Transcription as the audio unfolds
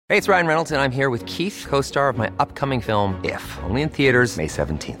Hey, it's Ryan Reynolds, and I'm here with Keith, co-star of my upcoming film, If, only in theaters May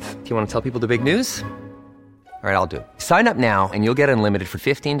 17th. Do you want to tell people the big news? All right, I'll do it. Sign up now and you'll get unlimited for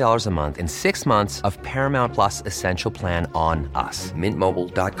 $15 a month and 6 months of Paramount Plus Essential Plan on us.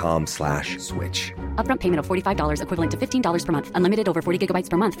 MintMobile.com/switch. Upfront payment of $45 equivalent to $15 per month. Unlimited over 40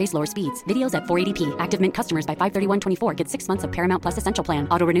 gigabytes per month. Face lower speeds. Videos at 480p. Active Mint customers by 531.24 get 6 months of Paramount Plus Essential Plan.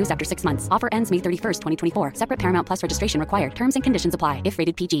 Auto renews after 6 months. Offer ends May 31st, 2024. Separate Paramount Plus registration required. Terms and conditions apply if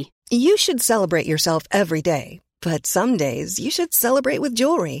rated PG. You should celebrate yourself every day. But some days you should celebrate with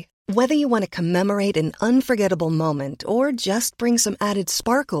jewelry. Whether you want to commemorate an unforgettable moment or just bring some added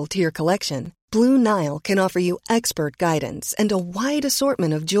sparkle to your collection, Blue Nile can offer you expert guidance and a wide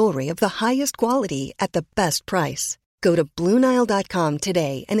assortment of jewelry of the highest quality at the best price. Go to BlueNile.com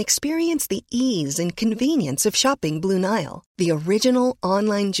today and experience the ease and convenience of shopping Blue Nile, the original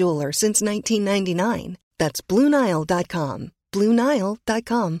online jeweler since 1999. That's BlueNile.com.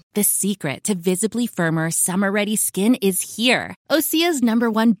 BlueNile.com. The secret to visibly firmer, summer-ready skin is here. Osea's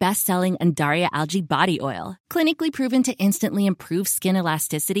 #1 best-selling Undaria Algae Body Oil. Clinically proven to instantly improve skin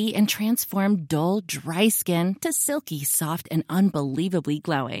elasticity and transform dull, dry skin to silky, soft, and unbelievably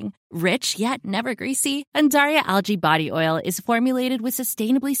glowing. Rich yet never greasy, Undaria Algae Body Oil is formulated with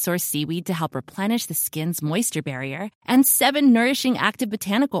sustainably sourced seaweed to help replenish the skin's moisture barrier and 7 nourishing active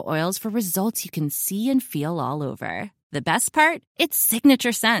botanical oils for results you can see and feel all over. The best part? Its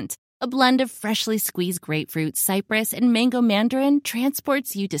signature scent. A blend of freshly squeezed grapefruit, cypress, and mango mandarin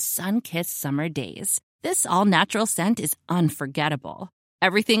transports you to sun-kissed summer days. This all-natural scent is unforgettable.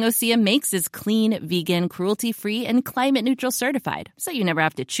 Everything Osea makes is clean, vegan, cruelty-free, and climate-neutral certified, so you never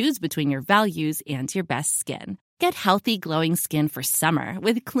have to choose between your values and your best skin. Get healthy, glowing skin for summer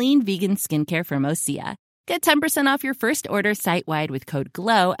with clean, vegan skincare from Osea. Get 10% off your first order site-wide with code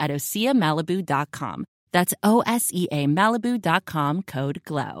GLOW at OseaMalibu.com. That's OSEAMalibu.com, code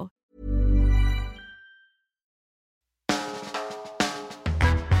GLOW.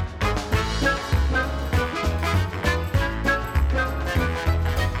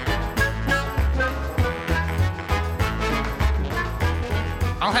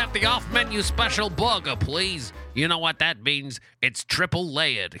 I'll have the off-menu special burger, please. You know what that means? It's triple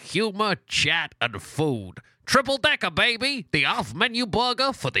layered. Humor, chat, and food. Triple decker, baby. The off-menu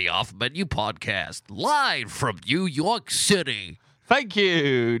burger for the off-menu podcast. Live from New York City. Thank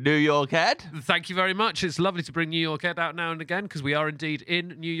you, New York Ed. Thank you very much. It's lovely to bring New York Ed out now and again because we are indeed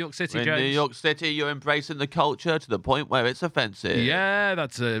in New York City, In James. New York City, you're embracing the culture to the point where it's offensive. Yeah,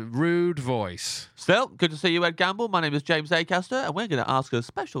 that's a rude voice. Still, good to see you, Ed Gamble. My name is James Acaster, and we're going to ask a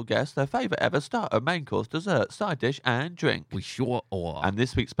special guest their favourite ever starter, main course, dessert, side dish, and drink. We sure are. And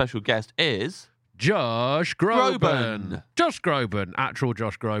this week's special guest is... Josh Groban. Groban. Josh Groban. Actual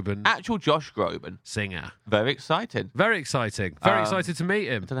Josh Groban. Actual Josh Groban. Singer. Very exciting. Very exciting. Very excited to meet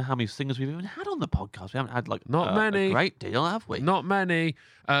I him. don't know how many singers we've even had on the podcast. We haven't had, Not many. a great deal, have we? Not many.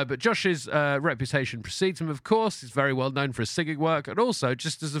 But Josh's reputation precedes him, of course. He's very well known for his singing work and also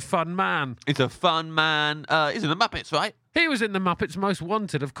just as a fun man. He's a fun man. He's in the Muppets, right? He was in The Muppets Most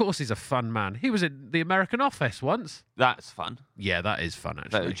Wanted. Of course he's a fun man. He was in The American Office once. That's fun. Yeah, that is fun,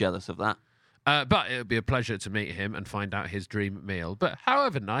 actually. Very jealous of that. But it would be a pleasure to meet him and find out his dream meal. But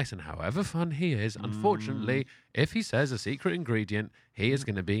however nice and however fun he is, unfortunately, if he says a secret ingredient, he is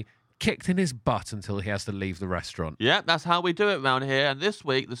going to be kicked in his butt until he has to leave the restaurant. Yeah, that's how we do it around here. And this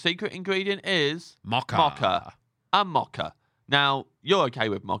week, the secret ingredient is... Mocha. Mocha. A mocha. Now, you're okay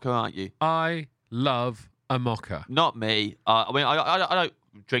with mocha, aren't you? I love a mocha. Not me. I mean, I don't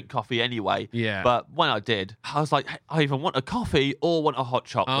drink coffee anyway. Yeah. But when I did, I was like, hey, I either want a coffee or want a hot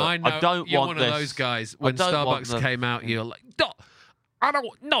chocolate. I know. I don't You're want one this. of those guys. When don't want Starbucks came out, you're like, no, I don't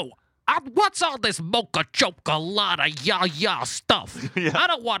know. What's all this mocha chocolata yah stuff? Yeah. I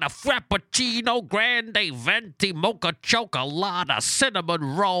don't want a frappuccino, grande, venti, mocha chocolata,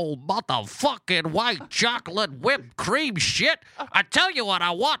 cinnamon roll, motherfucking white chocolate, whipped cream shit. I tell you what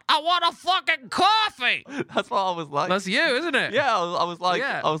I want. I want a fucking coffee. That's what I was like. That's you, isn't it? Yeah, I was like,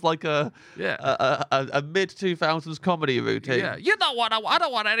 Yeah. I was like a Yeah. mid 2000s comedy routine. Yeah. You know what? I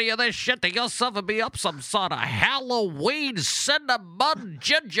don't want any of this shit that you're serving me up some sort of Halloween cinnamon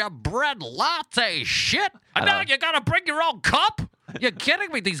gingerbread latte shit. And now you gotta bring your own cup? You're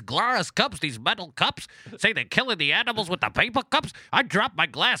kidding me? These glass cups, these metal cups, say they're killing the animals with the paper cups? I dropped my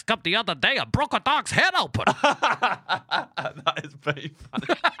glass cup the other day. I broke a dog's head open. That is very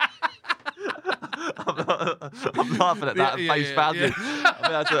funny. I'm laughing at that at face value. I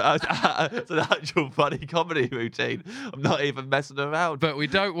mean, that's an actual funny comedy routine. I'm not even messing around. But we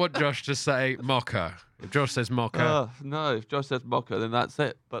don't want Josh to say mocha. If Josh says mocha, No, if Josh says mocha, then that's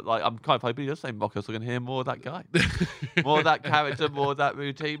it. But like, I'm kind of hoping you're saying mocha, so I can hear more of that guy, more of that character, more of that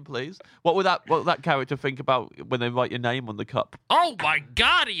routine, please. What would that character think about when they write your name on the cup? Oh my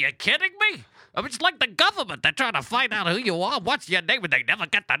God, are you kidding me? I mean, it's like the government. They're trying to find out who you are, what's your name, and they never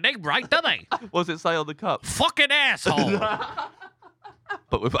get the name right, do they? What does it say on the cup? Fucking asshole.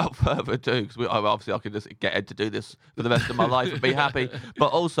 But without further ado, because obviously I can just get Ed to do this for the rest of my life and be happy. But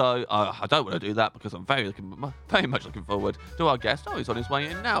also, I don't want to do that because I'm very much looking forward to our guest. Oh, he's on his way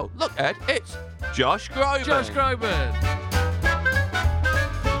in now. Look, Ed, it's Josh Groban. Josh Groban.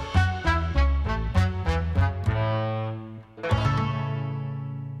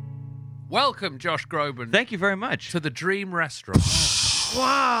 Welcome, Josh Groban. Thank you very much. to the Dream Restaurant.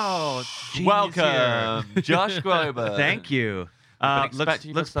 Wow. Welcome, Josh Groban. Thank you. I've been expecting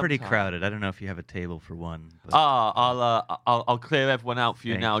you for Looks some pretty time. crowded. I don't know if you have a table for one. But... I'll clear everyone out for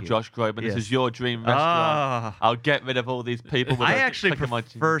you Thank now, you. Josh Groban. Yes. This is your dream restaurant. Ah. I'll get rid of all these people. I actually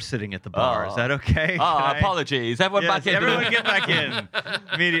prefer sitting at the bar. Is that okay? Apologies. Everyone Yes, back in. everyone get back in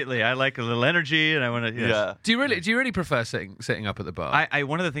immediately. I like a little energy, and I want to. Yes. Yeah. Do you really prefer sitting up at the bar? I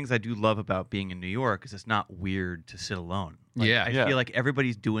one of the things I do love about being in New York is it's not weird to sit alone. Like, Yeah. I feel like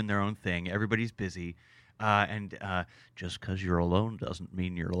everybody's doing their own thing. Everybody's busy. And just because you're alone doesn't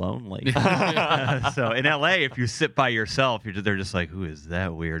mean you're lonely. So in LA, if you sit by yourself, they're just like, who is that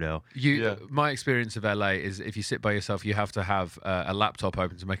weirdo? My experience of LA is if you sit by yourself, you have to have a laptop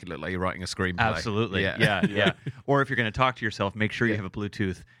open to make it look like you're writing a screenplay. Absolutely. Yeah. Or if you're going to talk to yourself, make sure you have a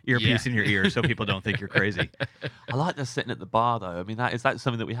Bluetooth earpiece in your ear so people don't think you're crazy. I like the sitting at the bar though. I mean, that's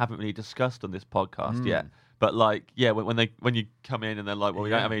something that we haven't really discussed on this podcast yet. But like, yeah, when you come in and they're like, well, we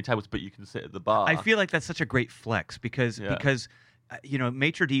don't have any tables, but you can sit at the bar. I feel like that's such a great flex because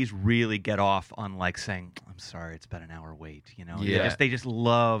maitre d's really get off on like saying, I'm sorry, it's about an hour wait. They just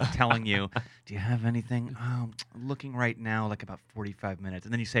love telling you, do you have anything? Oh, I'm looking right now, like about 45 minutes.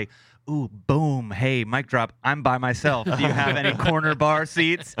 And then you say, ooh, boom, hey, mic drop, I'm by myself. Do you have any corner bar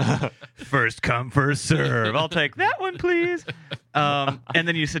seats? First come, first serve. I'll take that one, please. And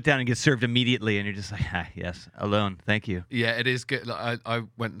then you sit down and get served immediately, and you're just like, yes, alone, thank you. Yeah, it is good. Like, I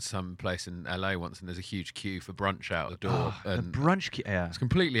went some place in LA once, and there's a huge queue for brunch out the door. The and brunch queue. Yeah. it's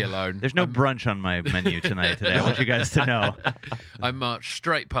completely alone. There's no brunch on my menu today. I want you guys to know. I marched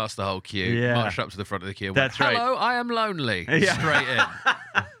straight past the whole queue, Yeah. marched up to the front of the queue. And That's went, right. Hello, I am lonely. Yeah. Straight in.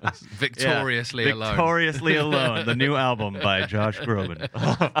 Victoriously alone. Victoriously Alone, the new album by Josh Groban.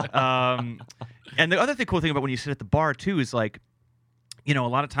 And the other cool thing about when you sit at the bar, too, is like, a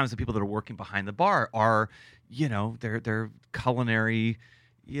lot of times the people that are working behind the bar are, they're culinary,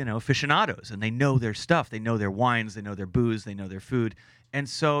 aficionados, and they know their stuff. They know their wines, they know their booze, they know their food. And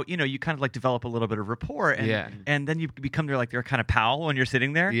so, you kind of like develop a little bit of rapport, and then you become their kind of pal when you're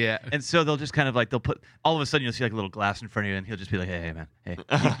sitting there. Yeah. And so they'll just kind of they'll put, all of a sudden you'll see like a little glass in front of you, and he'll just be like, hey man, hey,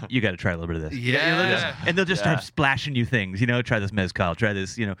 you got to try a little bit of this. Yeah. And they'll just start splashing you things, try this mezcal, try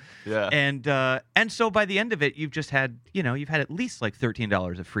this, Yeah. And so by the end of it, you've just had, you've had at least like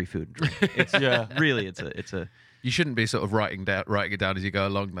 $13 of free food and drink. It's really, it's a. You shouldn't be sort of writing it down as you go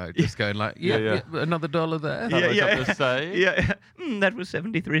along, though. Just going like, another $1 there. That was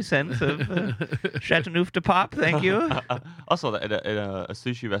 73 cents of Chateauneuf de Pop. Thank you. I saw that in a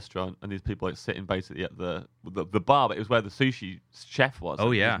sushi restaurant, and these people like sitting basically at the bar, but it was where the sushi chef was.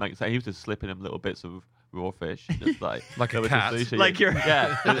 Oh, and yeah. He was just slipping him little bits of raw fish, just like Like a over to cat. sushi. Like you're,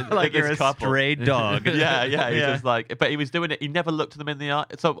 like you're a stray dog. Yeah. He Yeah. just like, but he was doing it. He never looked at them in the eye.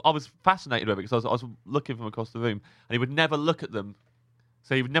 So I was fascinated with it because I was looking from across the room, and he would never look at them.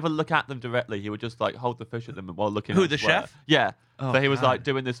 So he would never look at them directly. He would just like hold the fish at them while looking. Who, the elsewhere. chef? Yeah. Oh, so he was God. like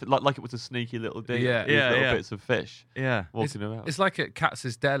doing this like it was a sneaky little deal. Yeah. These Yeah, little yeah. bits of fish. Yeah. Walking around. It's like at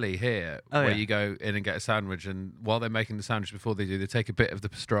Katz's Deli here, Oh, where yeah. you go in and get a sandwich, and while they're making the sandwich, before they do, they take a bit of the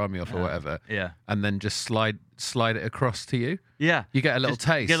pastrami off or whatever, and then just slide it across to you. Yeah. You get a little Just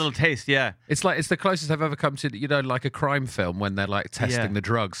taste. Get a little taste, yeah. It's the closest I've ever come to, like a crime film when they're like testing Yeah. the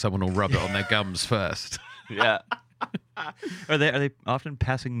drugs. Someone will rub it on their gums first. Yeah. Are they often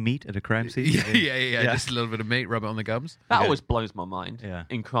passing meat at a crime scene? Yeah. Just a little bit of meat, rub it on the gums. That always blows my mind. Yeah.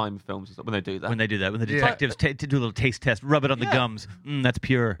 In crime films and stuff, when they do that. When they do that, when the Yeah. detectives to do a little taste test, rub it on the gums. That's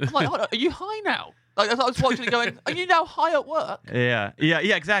pure. I'm like, hold on, are you high now? Like I was watching it going, are you now high at work? Yeah,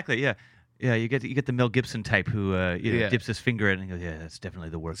 exactly. Yeah. Yeah, you get the Mel Gibson type who Yeah. dips his finger in and goes, yeah, that's definitely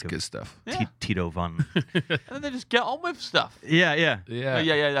the work Good of stuff. Yeah. Tito Von. And then they just get on with stuff. Yeah.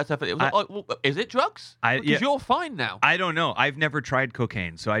 Yeah, that's definitely. It was like, oh, well, is it drugs? Because you're fine now. I don't know. I've never tried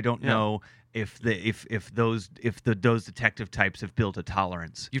cocaine, so I don't know. if those detective types have built a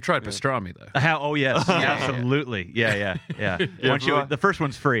tolerance. You've tried pastrami though. Oh yes, absolutely. Yeah. The first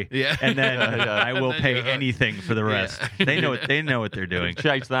one's free. Yeah. And then I will pay anything for the rest. They know what they're doing.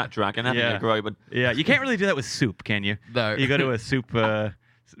 Chase that dragon, haven't you, Groban? Yeah, you can't really do that with soup, can you? No. You go to a soup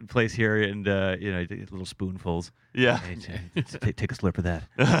place here, and you take little spoonfuls. Yeah. Hey, take a slurp of that.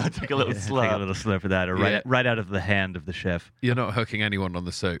 Take a little slurp. Take a little slurp of that, or right out of the hand of the chef. You're not hooking anyone on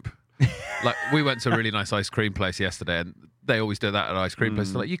the soup. Like we went to a really nice ice cream place yesterday, and they always do that at ice cream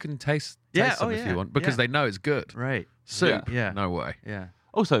places. Like you can taste them if you want, because they know it's good. Right. Soup? Yeah. No way. Yeah.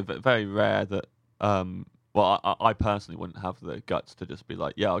 Also, very rare that. I personally wouldn't have the guts to just be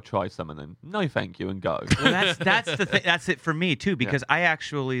like, yeah, I'll try some, and then no, thank you, and go. Well, that's the thing. That's it for me too, because I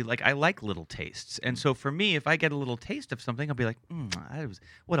actually I like little tastes, and so for me, if I get a little taste of something, I'll be like,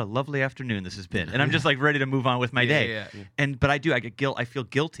 what a lovely afternoon this has been, and I'm just like ready to move on with my day. Yeah. But I get guilt. I feel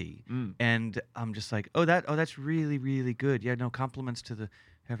guilty, and I'm just like, that's really, really good. Yeah, no compliments to the.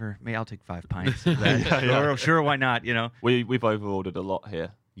 I'll take 5 pints of that. Sure, why not? You know, we've overordered a lot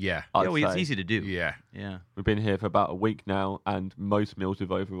here. Yeah. It's easy to do. Yeah. We've been here for about a week now, and most meals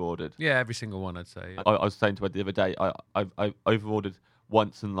we've overordered. Yeah, every single one, I'd say. Yeah. I was saying to Ed the other day, I overordered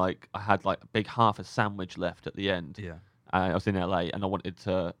once, and I had a big half a sandwich left at the end. Yeah. I was in LA, and I wanted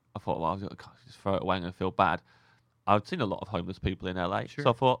to. I thought, well, I was going to just throw it away and I feel bad. I'd seen a lot of homeless people in LA, so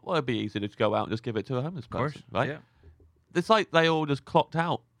I thought, well, it'd be easy to just go out and just give it to a homeless person, right? Yeah. It's like they all just clocked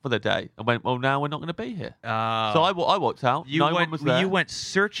out for the day and went, well, now we're not going to be here. So I walked out. No one was there. You went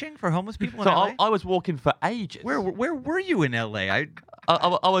searching for homeless people in so LA? I was walking for ages. Where were you in LA? I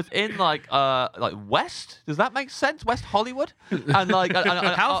was in West. Does that make sense? West Hollywood. And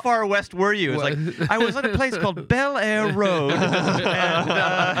how far west were you? I was at a place called Bel Air Road, and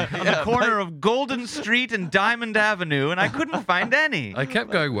on the corner of Golden Street and Diamond Avenue, and I couldn't find any. I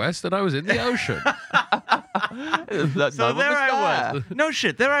kept going west, and I was in the ocean. So there I was. No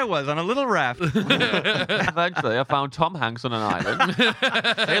shit, there I was on a little raft. Eventually, I found Tom Hanks on an island.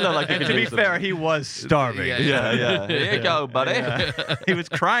 He looked like he could to be use fair, he was starving. Yeah. Here you go, buddy. Yeah. He was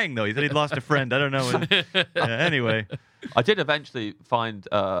crying though. He said he'd lost a friend. I don't know. Anyway, I did eventually find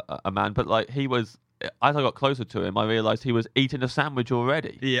a man, but he was. As I got closer to him, I realised he was eating a sandwich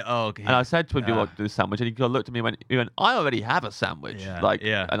already. Yeah. Oh, okay. And I said to him, "Do you want to do a sandwich?" And he looked at me and went, "I already have a sandwich."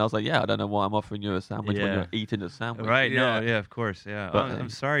 Yeah. And I was like, "Yeah, I don't know why I'm offering you a sandwich when you're eating a sandwich." Right. Yeah. No. Yeah. Of course. Yeah. But, I'm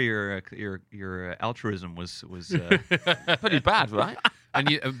sorry. Your altruism was pretty bad, right?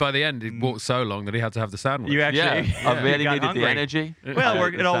 And by the end, it walked so long that he had to have the sandwich. You actually. I really got needed hungry. the energy. Well,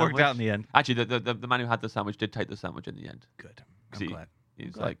 it all worked out in the end. Actually, the man who had the sandwich did take the sandwich in the end. Good. I'm glad.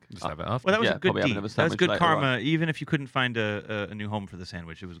 He's like, Just have it after. Well, that was a good probably have deed. another That was sandwich good later karma. on. Even if you couldn't find a new home for the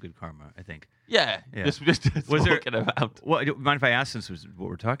sandwich, it was good karma, I think. Yeah. Just Was there- walking around. Well, mind if I ask, since was what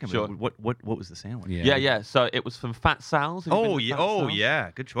we're talking about? Sure. What was the sandwich? Yeah. So it was from Fat Sal's. Have you been Oh to yeah. Fat Oh Sal's?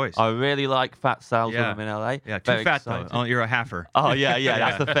 yeah. Good choice. I really like Fat Sal's when Yeah. I'm in LA. Yeah. Too Very fat excited. though. Oh, you're a halfer. Oh yeah,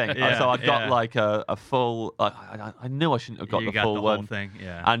 that's the thing. Yeah, So I got yeah. a full. I knew I shouldn't have got You the got full the one. whole thing.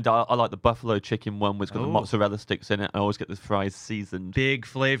 Yeah. And I like the buffalo chicken one, which got the Oh. mozzarella sticks in it. I always get the fries seasoned. Big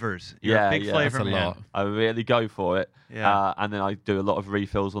flavors. You're a big flavor That's a man. lot. I really go for it. Yeah. And then I do a lot of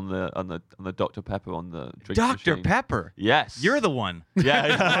refills on the Dr Pepper on the drink Dr. machine. Pepper. Yes. You're the one.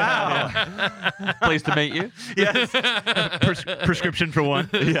 Yeah. Pleased to meet you. Yes. Prescription for one.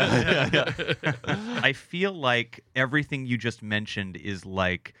 Yeah. I feel like everything you just mentioned is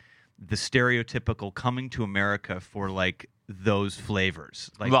like the stereotypical coming to America for like those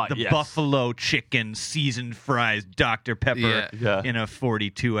flavors, like Right, the yes. buffalo chicken seasoned fries, Dr. Pepper Yeah. in a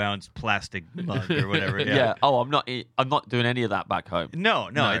 42-ounce plastic mug or whatever. Yeah. Oh, I'm not doing any of that back home. No.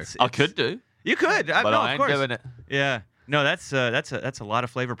 I could do, You could. but no, I of ain't course. doing it. Yeah. No, that's a lot of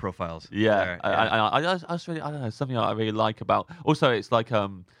flavor profiles. Yeah, there. I just really, I don't know, something I really like about. Also, it's like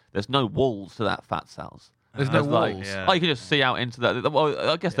there's no walls to that Fat Sal's. There's no Like, walls. Yeah. Oh, you can just see out into that. Well,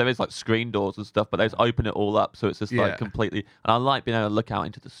 I guess there is like screen doors and stuff, but they just open it all up, so it's just Yeah. like completely. And I like being able to look out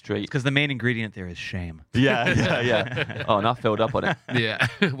into the street. Because the main ingredient there is shame. Yeah. Oh, and I filled up on it. Yeah.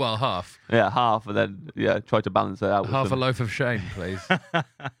 Well, half. Yeah, half, and then try to balance it out. With Half a some- loaf of shame, please.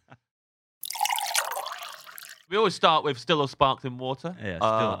 We always start with still or sparkling water. Yeah, still,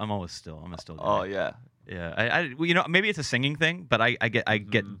 I'm always still. I'm a still guy. Oh yeah. Yeah, well, maybe it's a singing thing, but I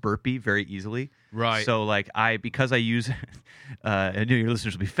get burpy very easily. Right. So because I use, I know your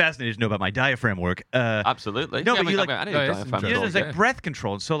listeners will be fascinated to know about my diaphragm work. Absolutely. No, Yeah, but you I like- mean, I need No, a it's diaphragm interesting. There's talk, like breath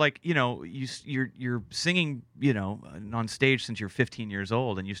control. So you're singing, on stage since you're 15 years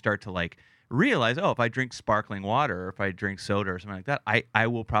old, and you start to like realize, if I drink sparkling water or if I drink soda or something like that, I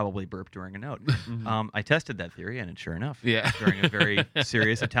will probably burp during a note. I tested that theory, and sure enough, during a very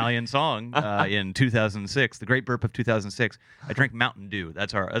serious Italian song in 2006, the great burp of 2006, I drank Mountain Dew.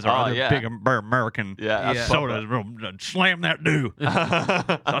 That's our other big American soda. Slam that Dew. So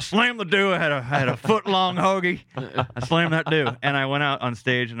I slammed the Dew. I had a foot long hoagie. I slammed that Dew, and I went out on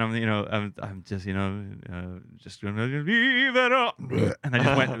stage, and I'm just just gonna leave it up, and I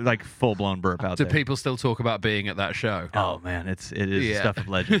just went like full blown burp out Do there. people still talk about being at that show? Oh man, it is stuff of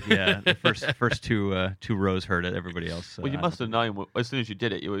legend. Yeah, the first two rows heard it. Everybody else. Well, you must have known as soon as you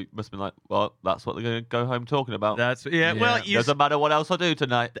did it. You must have been like, "Well, that's what they're going to go home talking about." Well, doesn't matter what else I do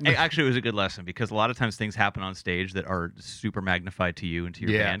tonight. Actually, it was a good lesson because a lot of times things happen on stage that are super magnified to you and to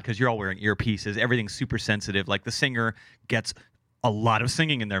your band because you're all wearing earpieces. Everything's super sensitive. Like the singer gets a lot of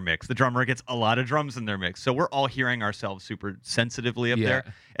singing in their mix. The drummer gets a lot of drums in their mix. So we're all hearing ourselves super sensitively up there.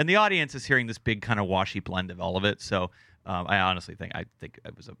 And the audience is hearing this big kind of washy blend of all of it. So I honestly think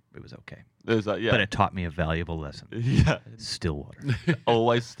it was okay. But it taught me a valuable lesson. Still water.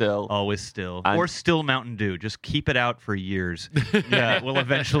 Always still. Always still. Or still Mountain Dew. Just keep it out for years. It will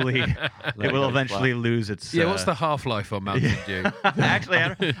eventually lose its what's the half-life on Mountain Dew? Actually,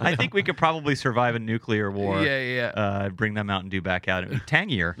 I think we could probably survive a nuclear war. Bring that Mountain Dew back out.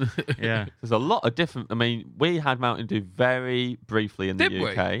 Tangier. Yeah. There's a lot of different. I mean, we had Mountain Dew very briefly in the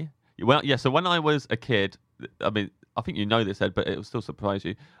UK. Well, yeah. So when I was a kid, I mean, I think you know this, Ed, but it will still surprise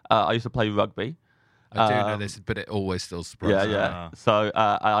you. I used to play rugby. I do know this, but it always still surprises me. Yeah. So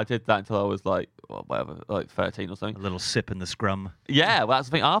I did that until I was like 13 or something. A little sip in the scrum. Yeah, well, that's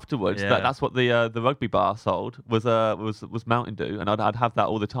the thing. Afterwards, that's what the rugby bar sold was Mountain Dew, and I'd have that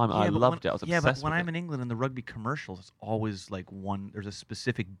all the time. I loved it. I was obsessed but when with I'm in England in the rugby commercials, it's always like there's a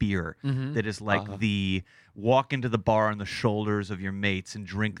specific beer that is like the walk into the bar on the shoulders of your mates and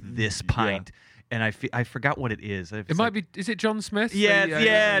drink this pint. And I forgot what it is. It might be. Is it John Smith?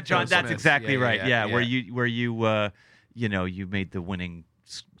 Yeah, John. That's Smith. exactly right. Yeah, where you made the winning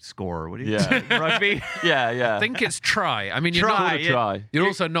score. What do you say? Rugby? Yeah. I think it's try. I mean, Try. You're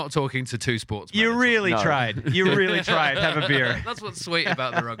also not talking to two sportsmen. You really tried. You really tried. Have a beer. That's what's sweet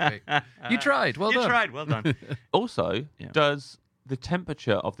about the rugby. You tried. Well done. You tried. Well done. Also, does the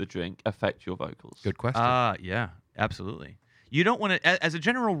temperature of the drink affect your vocals? Good question. Yeah, absolutely. You don't want to, as a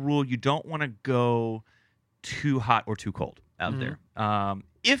general rule, you don't want to go too hot or too cold out there.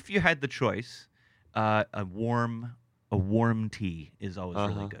 If you had the choice, a warm tea is always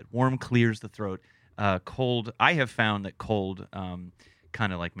really good. Warm clears the throat. Cold, I have found that cold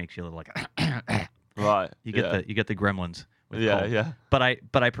kind of like makes you a little like right. You get the gremlins. With cold. Yeah.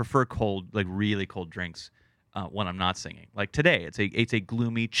 But I prefer cold, like really cold drinks. When I'm not singing, like today, it's a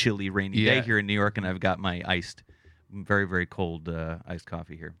gloomy, chilly, rainy day here in New York, and I've got my very, very cold iced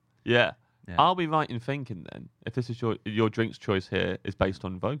coffee here. Yeah. I'll be right in thinking then, if this is your drink's choice here is based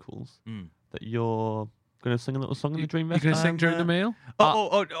on vocals, that you're going to sing a little song in the Dream Fest? You're going to sing during the meal?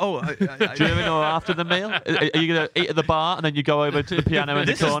 During or after the meal? Are you going to eat at the bar and then you go over to the piano in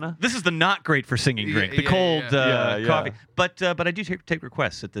the corner? This is the not great for singing drink, the cold coffee. But I do take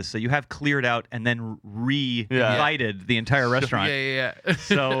requests at this. So you have cleared out and then re-invited the entire restaurant.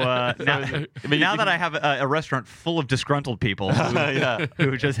 So now that I have a restaurant full of disgruntled people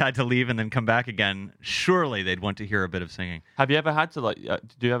who just had to leave and then come back again, surely they'd want to hear a bit of singing. Have you ever had to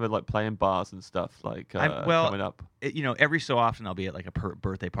do you ever play in bars and stuff coming up? Every so often I'll be at like a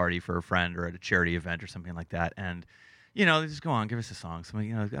birthday party for a friend or at a charity event or something like that, and they just go on, give us a song.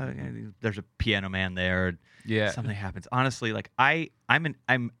 Something, there's a piano man there. Yeah, something happens. Honestly, like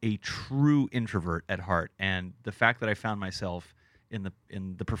I'm a true introvert at heart, and the fact that I found myself in the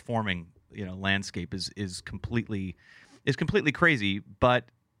performing landscape is completely crazy. But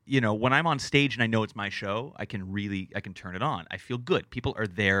when I'm on stage and I know it's my show, I can turn it on. I feel good. People are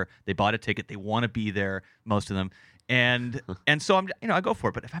there. They bought a ticket. They want to be there. Most of them. And so I go for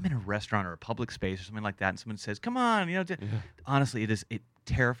it. But if I'm in a restaurant or a public space or something like that, and someone says, "Come on," honestly, it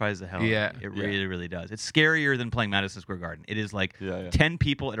terrifies the hell out of me. It really, really does. It's scarier than playing Madison Square Garden. It is like 10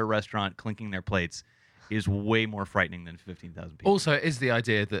 people at a restaurant clinking their plates is way more frightening than 15,000 people. Also, it is the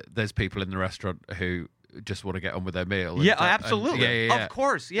idea that there's people in the restaurant who just want to get on with their meal. Yeah, absolutely. Of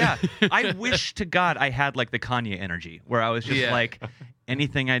course, yeah. I wish to God I had like the Kanye energy where I was just like,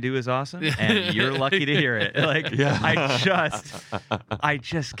 anything I do is awesome, and you're lucky to hear it. Like, I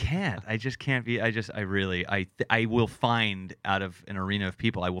just can't. I will find out of an arena of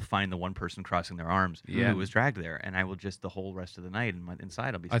people, I will find the one person crossing their arms who was dragged there, and I will just the whole rest of the night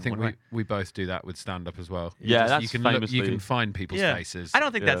inside I'll be. I think we both do that with stand up as well. Yeah, that's you can famously... you can find people's faces. I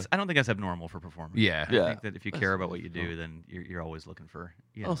don't think that's abnormal for performers. Yeah. I think that if you care about what you do, then you're always looking for.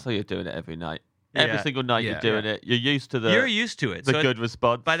 Also, you're doing it every night. Every single night you're doing it. You're used to You're used to it. The good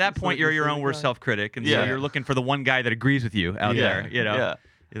response. By that point, you're your own worst self-critic, and so you're looking for the one guy that agrees with you out there. You know,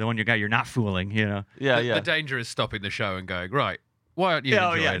 you're the one guy you're not fooling. You know. The danger is stopping the show and going, right, why aren't you?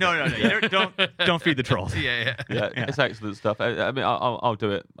 No. Don't feed the trolls. Yeah, it's excellent stuff. I mean, I'll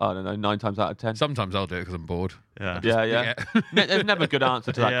do it. I don't know, 9 times out of 10. Sometimes I'll do it because I'm bored. Yeah. There's never a good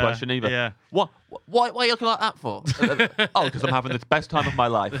answer to that question either. Yeah. Why are you looking like that for? Because I'm having the best time of my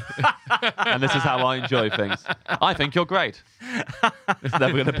life, and this is how I enjoy things. I think you're great. It's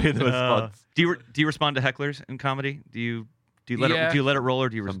never going to be the response. Do you respond to hecklers in comedy? Do you let it roll, or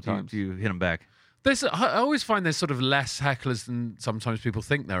do you hit them back? I always find there's sort of less hecklers than sometimes people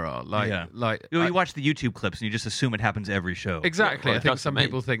think there are. You watch the YouTube clips and you just assume it happens every show. Exactly. I think some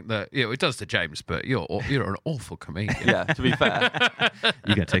people think that it does to James, but you're an awful comedian. Yeah, to be fair.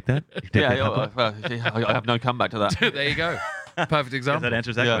 You gonna take that? I have no comeback to that. There you go. Perfect example. That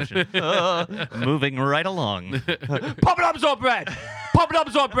answers that question. Moving right along. Poppadoms or bread?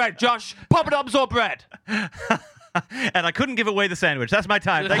 Poppadoms or bread, Josh? Poppadoms or bread? And I couldn't give away the sandwich. That's my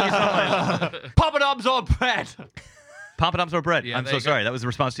time. Thank you so much. Poppadoms or bread? Poppadoms or bread? Yeah, I'm so sorry. That was the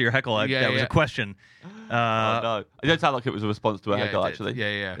response to your heckle. That was a question. No. It didn't sound like it was a response to a heckle, actually.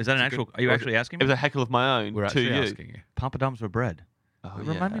 Yeah. Is that an actual... Are you actually asking me? It was a heckle of my own We're to you. asking you. Poppadoms or bread?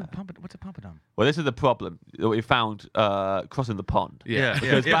 Remind me, what's a poppadom? Well, this is the problem that we found crossing the pond. Yeah.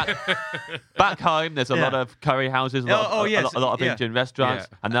 Because back home, there's a lot of curry houses, a lot of Indian restaurants,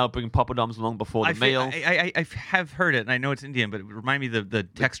 and they'll bring poppadoms along before the meal. I have heard it, and I know it's Indian, but remind me the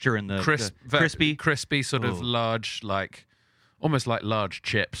texture and the crispy, sort of large, almost like large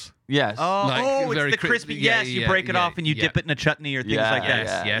chips. Yes. It's the crispy. Yes, you break it off and you dip it in a chutney or things like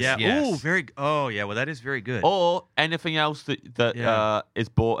that. Yes. Oh, very. Oh, yeah. Well, that is very good. Or anything else that is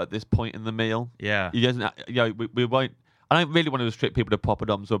bought at this point in the meal. Yeah. We won't. I don't really want to restrict people to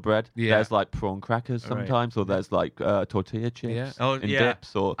poppadoms or bread. Yeah. There's like prawn crackers sometimes, or there's like tortilla chips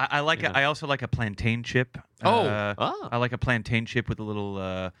dips. Or I like it. I also like a plantain chip. I like a plantain chip with a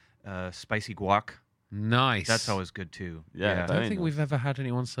little spicy guac. Nice. That's always good too. I don't think we've ever had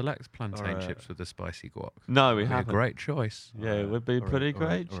anyone select plantain chips with the spicy guac. No, we haven't. A great choice. Yeah, it would be a pretty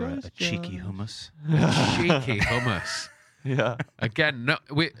great choice. A cheeky hummus. Cheeky hummus. Yeah. Again, no,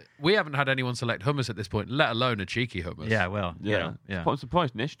 we haven't had anyone select hummus at this point, let alone a cheeky hummus. Yeah, well, yeah. I'm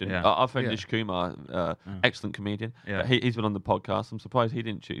surprised Nish didn't. Our friend Nish Kumar, excellent comedian. Yeah. He's been on the podcast. I'm surprised he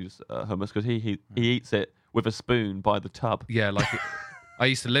didn't choose hummus because he eats it with a spoon by the tub. Yeah, like I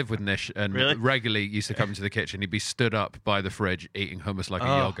used to live with Nish and regularly used to come into the kitchen. He'd be stood up by the fridge eating hummus like a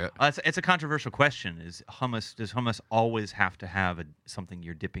yogurt. It's a controversial question. Does hummus always have to have something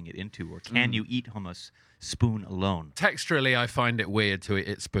you're dipping it into, or can you eat hummus spoon alone? Texturally, I find it weird to eat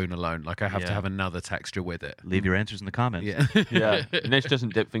it spoon alone. Like I have to have another texture with it. Leave your answers in the comments. Yeah. Nish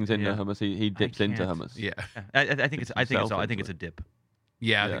doesn't dip things into hummus. He dips into hummus. Yeah. I think it's a dip.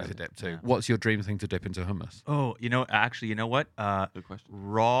 Yeah, I think it's a dip too. What's your dream thing to dip into hummus? Oh, you know what? Good question.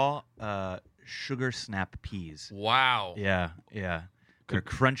 Raw sugar snap peas. Wow. Yeah. They're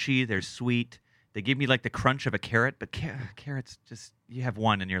crunchy. They're sweet. They give me like the crunch of a carrot, but carrots just you have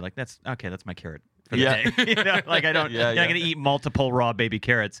one and you're like, that's my carrot. For the day. I don't. You're not gonna eat multiple raw baby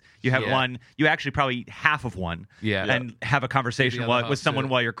carrots. You have one. You actually probably eat half of one. And have a conversation with someone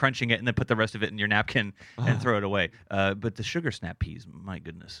while you're crunching it, and then put the rest of it in your napkin and throw it away. But the sugar snap peas, my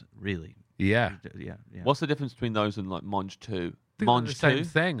goodness, really. Yeah. What's the difference between those and like Monge 2? They're the same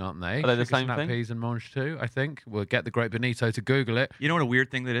thing, aren't they? Are they the same thing? Peas and Monge 2, I think. We'll get the great Benito to Google it. You know what a weird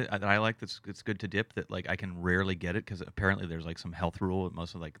thing that I like that's good to dip that like I can rarely get it because apparently there's like some health rule at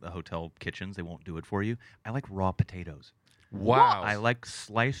most of like the hotel kitchens. They won't do it for you. I like raw potatoes. Wow. I like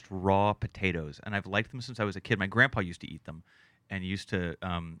sliced raw potatoes, and I've liked them since I was a kid. My grandpa used to eat them and used to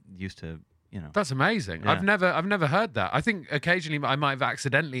That's amazing. Yeah. I've never heard that. I think occasionally I might have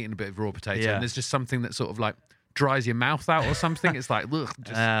accidentally eaten a bit of raw potato, and there's just something that sort of like dries your mouth out or something. It's like, ugh.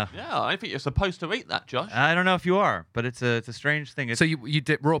 I think you're supposed to eat that, Josh. I don't know if you are, but it's a strange thing. So you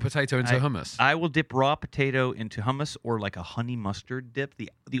dip raw potato into hummus? I will dip raw potato into hummus or like a honey mustard dip. The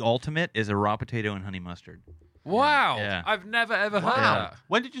ultimate is a raw potato and honey mustard. Wow. Yeah. I've never ever heard Wow. that.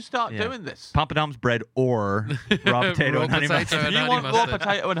 When did you start Yeah. doing this? Pampadaum's bread or raw potato Raw and honey potato mustard. and You honey want raw mustard.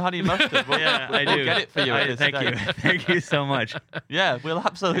 potato and honey mustard? We'll, Yeah, I we'll do. get it for you. at this Thank you. stage. Thank you so much. Yeah, we'll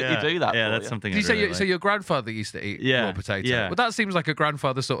absolutely do that. Yeah, for that's you. something. Do you I'd say really you, so like. your grandfather used to eat Yeah, raw potato? yeah. Well, that seems like a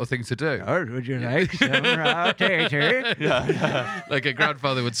grandfather sort of thing to do. Oh, would you like some raw potato? Like a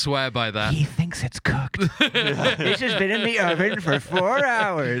grandfather would swear by that. He thinks it's cooked. This has been in the oven for 4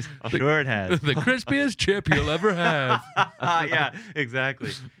 hours. Sure it has. The crispiest chip you'll ever have. Yeah,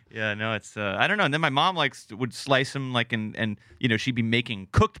 exactly. Yeah, no, it's I don't know. And then my mom would slice them and she'd be making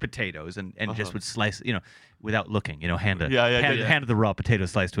cooked potatoes and just would slice without looking, hand the raw potato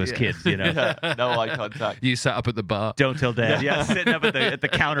slice to his kids, Yeah, no eye contact. You sat up at the bar. Don't tell dad. Yeah, sitting up at the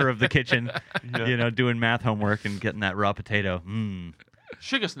counter of the kitchen, doing math homework and getting that raw potato.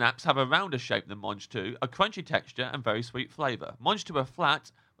 Sugar snaps have a rounder shape than Monge 2, a crunchy texture and very sweet flavour. Monge 2 are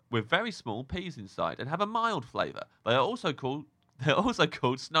flat with very small peas inside and have a mild flavour. They're also called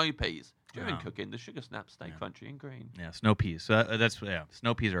snow peas. During cooking, the sugar snaps stay crunchy and green. Yeah, snow peas.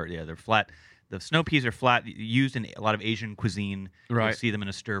 Snow peas are they're flat. The snow peas are flat, used in a lot of Asian cuisine. Right. You'll see them in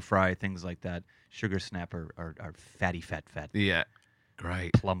a stir fry, things like that. Sugar snap are fatty, fat, Yeah.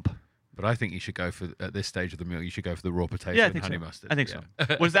 Great. plump. But I think you should go at this stage of the meal, you should go for the raw potato Yeah, I and think honey so. mustard. I think Yeah.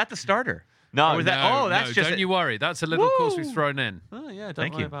 so. Was that the starter? No, Or was that? No, Oh, that's no, just. don't you worry. That's a little course we've thrown in. Oh yeah, don't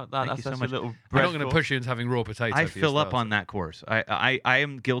Thank worry you. about that. Thank you That's so a much. little. I'm bread not going to sauce. push you into having raw potato. I for your fill up starter. on that course. I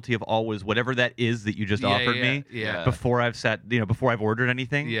am guilty of always whatever that is that you just offered me. Yeah. Before I've before I've ordered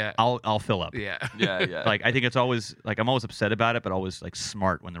anything. Yeah. I'll fill up. Yeah. Yeah. Like I think it's always I'm always upset about it, but always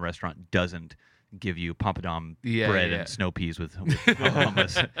smart when the restaurant doesn't give you Pampadaum bread and snow peas with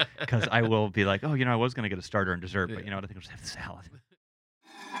hummus, because I will be like, oh, I was going to get a starter and dessert, but I think I'll just have the salad.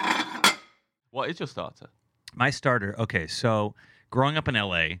 What is your starter? My starter. Okay, so growing up in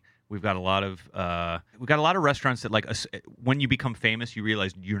LA, we've got a lot of restaurants that when you become famous, you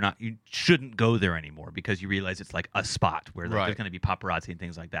realize you shouldn't go there anymore because you realize it's like a spot where there's going to be paparazzi and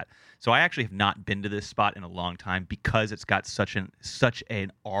things like that. So I actually have not been to this spot in a long time because it's got such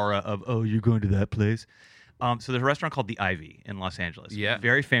an aura of, oh, you're going to that place. So there's a restaurant called The Ivy in Los Angeles. Yeah.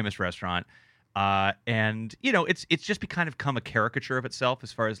 Very famous restaurant. And it's just kind of become a caricature of itself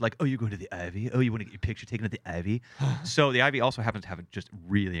as far as like, oh, you're going to the Ivy. Oh, you want to get your picture taken at the Ivy. So the Ivy also happens to have just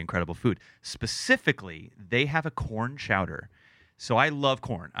really incredible food. Specifically, they have a corn chowder. So I love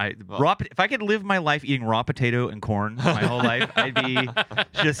corn. If I could live my life eating raw potato and corn my whole life, I'd be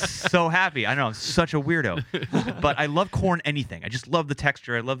just so happy. I know I'm such a weirdo, but I love corn anything. I just love the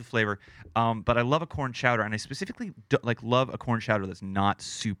texture. I love the flavor. But I love a corn chowder, and I specifically love a corn chowder that's not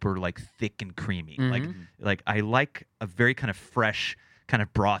super thick and creamy. Like I like a very kind of fresh, kind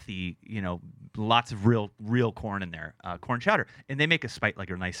of brothy, lots of real corn in there, corn chowder, and they make a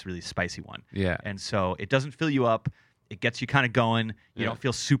nice, really spicy one. Yeah. And so it doesn't fill you up. It gets you kind of going. You don't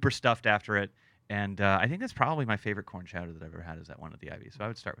feel super stuffed after it. And I think that's probably my favorite corn chowder that I've ever had is that one at the Ivy. So I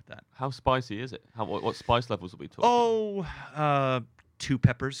would start with that. How spicy is it? What spice levels are we talking? 2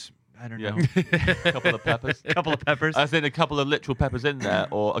 peppers. I don't know. A couple of peppers. A couple of peppers. As in a couple of literal peppers in there,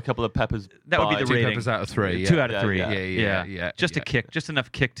 or a couple of peppers. That would be the Two rating. peppers out of 3. 2 out of 3. Yeah. Just yeah. a kick, just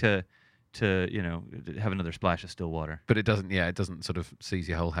enough kick to have another splash of still water. But it doesn't sort of seize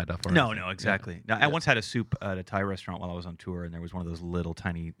your whole head up. Or No, anything. exactly. Now, I once had a soup at a Thai restaurant while I was on tour, and there was one of those little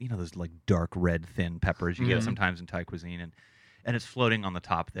tiny, those dark red thin peppers you get sometimes in Thai cuisine, and it's floating on the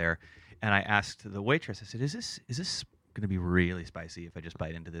top there. And I asked the waitress, I said, "Is this going to be really spicy if I just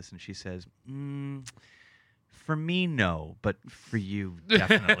bite into this?" And she says, "For me, no, but for you,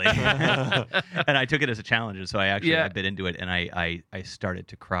 definitely." And I took it as a challenge, and so I bit into it, and I started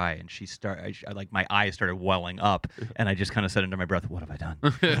to cry, and my eyes started welling up, and I just kind of said under my breath, "What have I done?"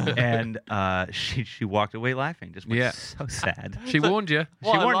 And she walked away laughing, just went so sad. She warned you.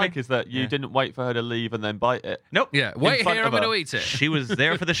 What I warned like me. is that you didn't wait for her to leave and then bite it. Nope. Yeah. Wait front here, of I'm going her. to eat it. She was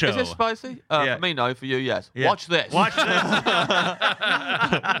there for the show. Is it spicy? Yeah. For me, no. For you, yes. Yeah. Watch this. Watch this.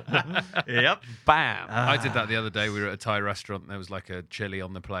 Yep. Bam. I did that the other day. We were at a Thai restaurant. There was a chili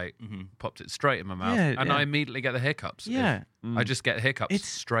on the plate. Popped it straight in my mouth, Yeah, and yeah. I immediately get the hiccups. Yeah. I just get hiccups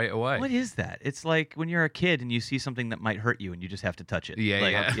straight away. What is that? It's like when you're a kid and you see something that might hurt you and you just have to touch it.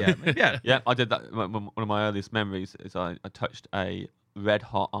 Yeah. Yeah. Yeah, I did that. One of my earliest memories is I touched a red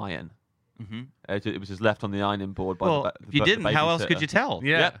hot iron. Mm-hmm. It was just left on the ironing board by Well, the if you didn't, how else could babysitter. you tell?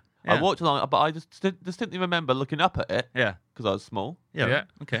 Yeah. I walked along, but I just distinctly remember looking up at it Yeah. because I was small. Yeah.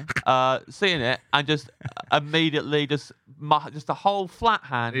 Okay. Seeing it and just immediately just a whole flat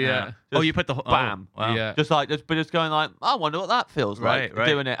hand. Yeah. Just You put the bam. Wow. Yeah. Just going like, I wonder what that feels like. Right.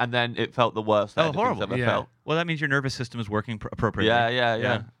 Doing it, and then it felt the worst. Oh, horrible. I've ever Yeah. felt. Well, that means your nervous system is working appropriately.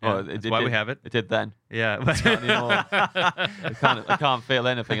 Yeah. Well, That's why we have it. It did then. Yeah. Not anymore. I can't feel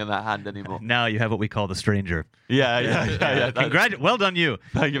anything in that hand anymore. Now you have what we call the stranger. Yeah. Well done, you.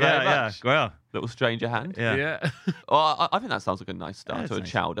 Thank you very much. Well, Little stranger hand. yeah. Yeah. Well, I think that sounds like a nice start That's to a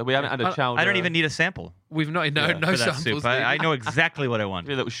nice. chowder. We haven't had a chowder. I don't even need a sample We've not no Yeah, no for that samples. soup. Steve. I know exactly what I want.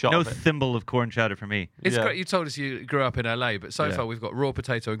 Give me a little shot No of it. thimble of corn chowder for me. It's Yeah. great you told us you grew up in LA, but so Yeah. far we've got raw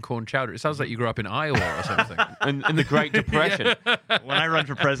potato and corn chowder. It sounds like you grew up in Iowa or something. in the Great Depression. When I run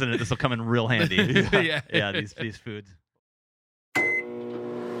for president, this will come in real handy. Yeah. These foods.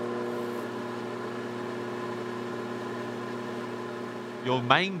 Your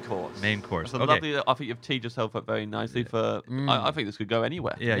main course. Main course. That's Okay. lovely. I think you've teed yourself up very nicely for. I think this could go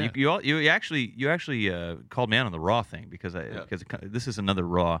anywhere. Yeah, you actually called me out on the raw thing because this is another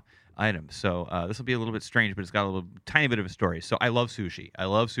raw item. So this will be a little bit strange, but it's got a little tiny bit of a story. So I love sushi.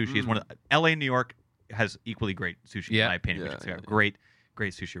 It's one of LA and New York has equally great sushi in my opinion. Which is great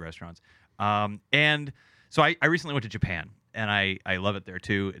sushi restaurants. And so I recently went to Japan. And I love it there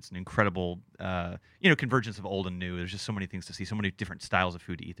too. It's an incredible, convergence of old and new. There's just so many things to see, so many different styles of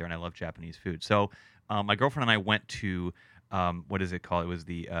food to eat there, and I love Japanese food. So my girlfriend and I went to what is it called? It was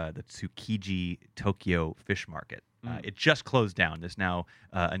the Tsukiji Tokyo Fish Market. It just closed down. There's now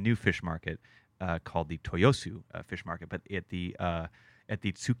a new fish market called the Toyosu Fish Market. But at the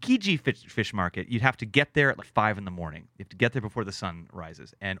Tsukiji fish market, you'd have to get there at like 5 a.m. You have to get there before the sun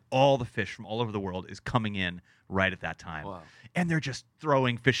rises, and all the fish from all over the world is coming in right at that time. Wow. And they're just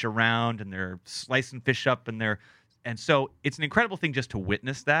throwing fish around, and they're slicing fish up, and so it's an incredible thing just to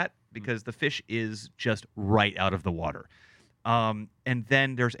witness that because the fish is just right out of the water. And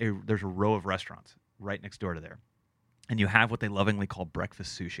then there's a row of restaurants right next door to there, and you have what they lovingly call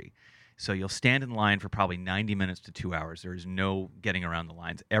breakfast sushi. So you'll stand in line for probably 90 minutes to 2 hours. There is no getting around the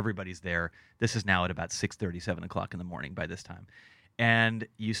lines. Everybody's there. This is now at about 6:30, 7 o'clock in the morning by this time. And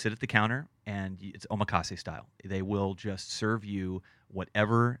you sit at the counter, and it's omakase style. They will just serve you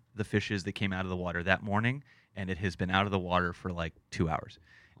whatever the fish is that came out of the water that morning, and it has been out of the water for like 2 hours.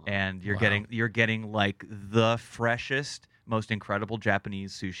 And you're getting like the freshest, most incredible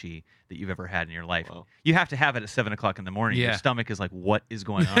Japanese sushi that you've ever had in your life. Wow. You have to have it at 7 o'clock in the morning. Yeah. Your stomach is like, what is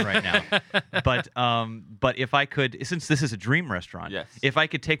going on right now? But if I could, since this is a dream restaurant, Yes. if I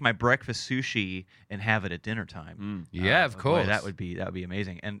could take my breakfast sushi and have it at dinner time, Yeah, of boy, course. that would be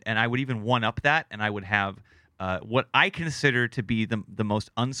amazing. And I would even one up that, and I would have what I consider to be the most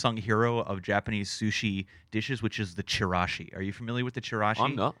unsung hero of Japanese sushi dishes, which is the chirashi. Are you familiar with the chirashi?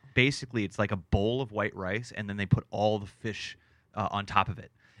 I'm not. Basically, it's like a bowl of white rice, and then they put all the fish on top of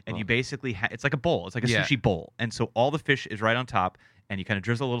it. And you basically it's like a bowl. It's like a sushi bowl. And so all the fish is right on top, and you kind of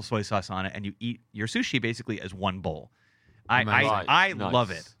drizzle a little soy sauce on it, and you eat your sushi basically as one bowl. I Nice.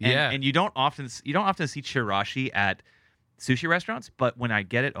 love it. And, Yeah. and you don't often see chirashi at sushi restaurants, but when I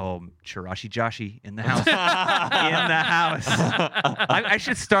get it, chirashi Joshi in the house. In the house. I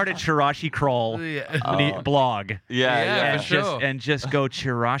should start a chirashi crawl blog. Yeah, for sure. And just go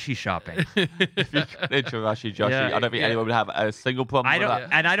chirashi shopping. Chirashi Joshi. Yeah, I don't think anyone would have a single problem I with don't, that.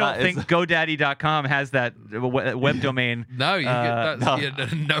 and I don't That think is- GoDaddy.com has that web domain. No,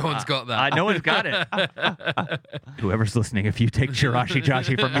 no one's got that. No one's got it. Whoever's listening, if you take chirashi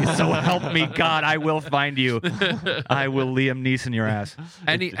Joshi from me, so help me God, I will find you. I will Liam Neeson your ass.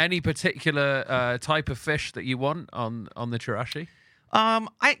 Any particular type of fish that you want on the chirashi?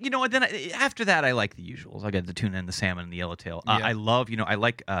 After that, I like the usuals. I got the tuna and the salmon and the yellowtail. Yeah. I love, I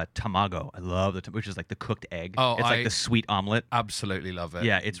like tamago. I love which is like the cooked egg. Oh, it's like the sweet omelet. Absolutely love it.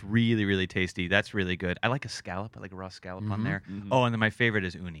 Yeah, it's really, really tasty. That's really good. I like a scallop. I like a raw scallop on there. Oh, and then my favorite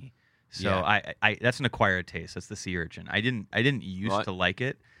is uni. So Yeah. I that's an acquired taste. That's the sea urchin. I didn't used to like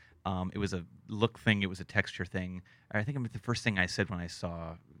it. It was a look thing. It was a texture thing. I think the first thing I said when I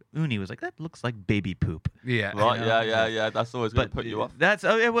saw uni was like, that looks like baby poop. Yeah. Right, yeah. That's always going to put you off.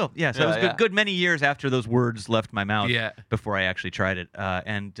 It will. Yeah. So it was good many years after those words left my mouth. Yeah. Before I actually tried it.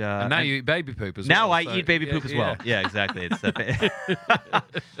 And now you eat baby poop as now well. I eat baby poop as well. Yeah, exactly. It's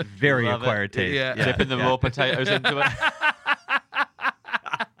very Love it. acquired taste. Yeah. Dipping the raw potatoes into it.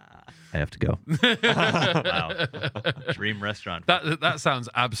 I have to go. Wow. Dream restaurant. That sounds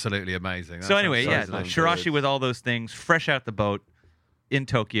absolutely amazing. So anyway, sounds chirashi with all those things, fresh out the boat in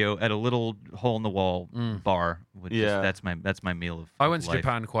Tokyo at a little hole in the wall bar. That's my meal of I went to life.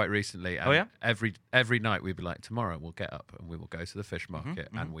 Japan quite recently. And Oh, yeah? Every night we'd be like, tomorrow we'll get up and we will go to the fish market,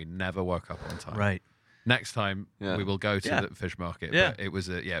 and we never woke up on time. Right. Next time Yeah. we will go to Yeah. the fish market. Yeah. But it was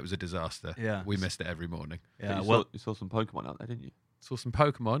a disaster. Yeah. We missed it every morning. Yeah. You saw some Pokemon out there, didn't you? Saw some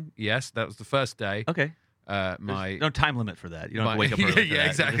Pokemon. Yes, that was the first day. Okay. My No time limit for that. You don't have to wake up early. for yeah, that.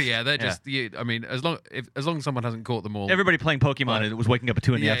 exactly. You Yeah, they're just. I mean, as long as someone hasn't caught them all. Everybody playing Pokemon was waking up at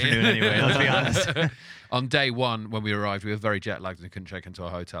 2 in the afternoon anyway. Let's be honest. On day one, when we arrived, we were very jet lagged and couldn't check into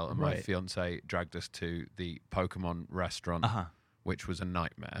our hotel. And my Right. fiance dragged us to the Pokemon restaurant, which was a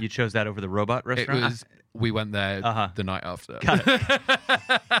nightmare. You chose that over the robot It restaurant. was. We went there the night after.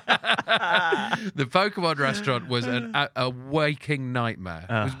 The Pokemon restaurant was a waking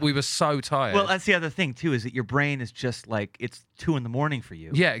nightmare. We were so tired. Well, that's the other thing too, is that your brain is just like it's 2 a.m. for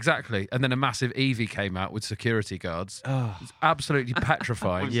you. yeah, exactly. And then a massive Eevee came out with security guards. It's absolutely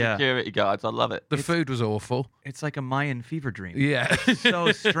petrifying. With Yeah. security guards. I love it. The food was awful. It's like a Mayan fever dream. Yeah.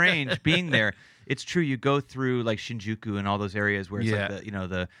 So strange being there. It's true. You go through like Shinjuku and all those areas where it's like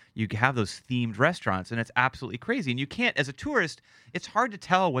you have those themed restaurants, and it's absolutely crazy. And you can't, as a tourist, it's hard to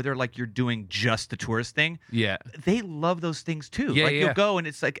tell whether like you're doing just the tourist thing. Yeah. They love those things too. Yeah, like yeah. you'll go and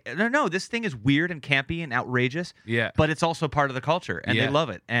it's like, no, this thing is weird and campy and outrageous. Yeah. But it's also part of the culture, and Yeah. they love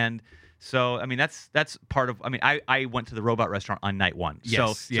it. And so, I mean, that's part of. I mean, I went to the robot restaurant on night one.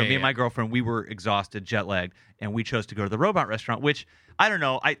 Yes. So Yeah, me and yeah. my girlfriend, we were exhausted, jet lagged, and we chose to go to the robot restaurant. Which I don't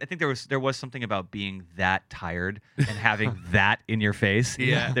know. I think there was something about being that tired and having that in your face.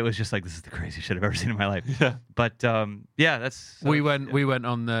 Yeah. That was just like, this is the craziest shit I've ever seen in my life. Yeah. But that's. We went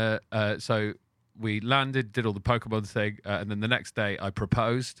on the. So we landed, did all the Pokemon thing, and then the next day I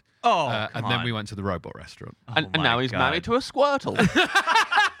proposed. Oh, and then we went to the robot restaurant. And my now he's God. married to a Squirtle.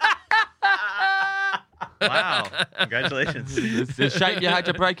 Wow! Congratulations. It's a shame you had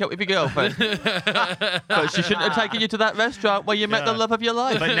to break up with your girlfriend. But she shouldn't have taken you to that restaurant where you met the love of your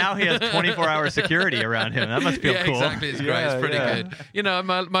life. But now he has 24-hour security around him. That must feel Yeah, cool. exactly. It's great. Yeah, It's pretty yeah. good. You know,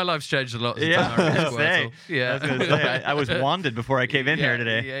 my life's changed a lot since Yeah, I married I was gonna say. Squirtle. Yeah. I was going to say, I was wanded before I came in here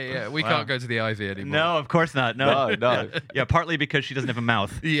today. Yeah. We Wow. can't go to the Ivy anymore. No, of course not. No. No. Yeah, partly because she doesn't have a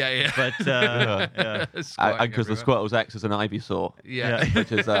mouth. Yeah. But yeah. Squatting And because the everywhere. Squirtle's ex is an Ivysaur. Yeah.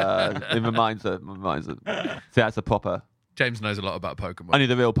 Which is, it reminds her. See, that's a proper. James knows a lot about Pokemon. Only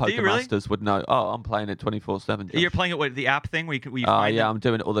the real you really? Pokemasters would know. Oh, I'm playing it 24/7. You're playing it with the app thing where you find Yeah, them? I'm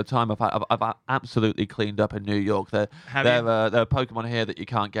doing it all the time. I've absolutely cleaned up in New York. There Have are Pokemon here that you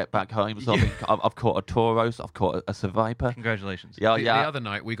can't get back home. So I've caught a Tauros. I've caught a Seviper. Congratulations. Yeah, The yeah. other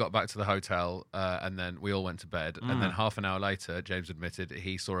night, we got back to the hotel, and then we all went to bed. And then half an hour later, James admitted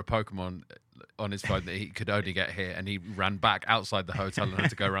he saw a Pokemon on his phone that he could only get here, and he ran back outside the hotel and had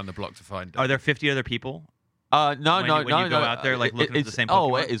to go around the block to find it. Are there 50 other people? No. When you go out there, like, looking for the same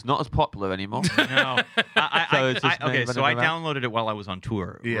Pokemon? it is not as popular anymore. No. So it's just Okay, me so I running around. downloaded it while I was on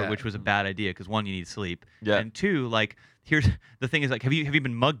tour, Yeah. which was a bad idea because one, you need sleep, Yeah. and two, like, here's the thing is like, have you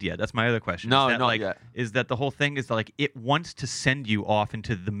been mugged yet? That's my other question. No, is that, not like, yet. Is that the whole thing is that, like, it wants to send you off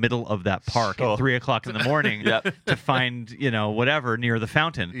into the middle of that park Sure. at 3:00 in the morning Yep. to find whatever near the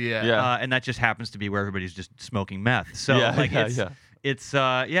fountain. Yeah. Yeah. And that just happens to be where everybody's just smoking meth. So Yeah, like yeah, it's. yeah. It's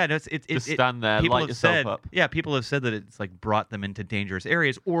it's Just stand there, people light have yourself said, up. Yeah, people have said that it's like brought them into dangerous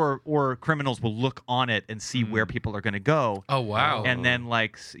areas, or criminals will look on it and see where people are going to go. Oh, wow. And then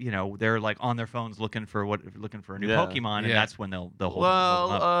like they're like on their phones looking for a new Yeah. Pokemon, and Yeah. that's when they'll hold them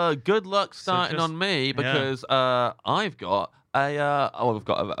up. Well, good luck starting just- on me because I've got I've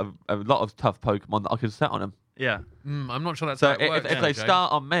got a lot of tough Pokemon that I can set on them. Yeah. I'm not sure that's So how it works. if they James.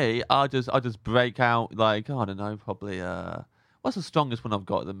 start on me, I'll just break out like I don't know, probably what's the strongest one I've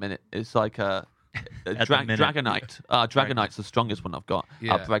got at the minute? It's like a the minute. Dragonite. Dragonite's the strongest one I've got.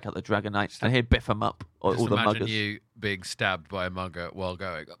 Yeah. I'll break out the Dragonite and he'll biff them up. All Just the imagine muggers. you being stabbed by a mugger while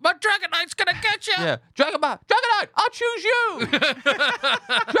going, "My Dragonite's gonna get you!" Yeah, Dragonite, I choose you.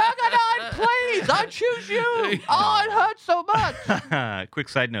 Dragonite, please, I choose you. Oh, it hurts so much. Quick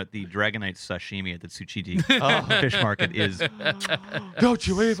side note: the Dragonite sashimi at the Tsuchiji fish market is Don't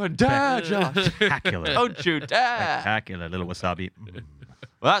you even dare, Josh. spectacular. Don't you dare. Spectacular little wasabi.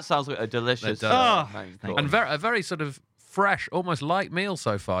 Well, that sounds like a delicious It does. main thank course. And a very sort of fresh, almost light meal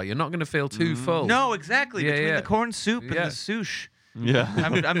so far. You're not going to feel too full. No, exactly. Yeah, Between yeah. the corn soup and Yeah. the sush. Yeah.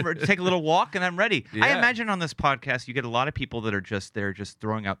 I'm take a little walk and I'm ready. I Yeah. imagine on this podcast you get a lot of people that are just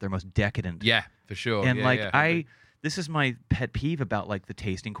throwing out their most decadent. Yeah, for sure. And Yeah, like yeah. this is my pet peeve about like the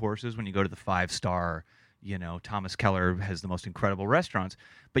tasting courses when you go to the 5-star, Thomas Keller has the most incredible restaurants,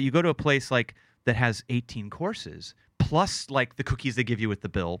 but you go to a place like that has 18 courses plus like the cookies they give you with the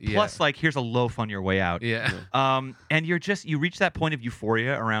bill, Yeah. plus like here's a loaf on your way out. Yeah. And you reach that point of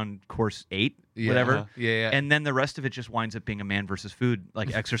euphoria around course 8 whatever. Yeah. And then the rest of it just winds up being a man versus food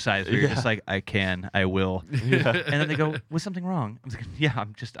like exercise where you're just like, I can, I will. And then they go, was something wrong? I'm like, yeah,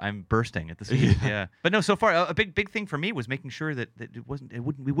 I'm bursting at the seams. Yeah. But no, so far a big thing for me was making sure that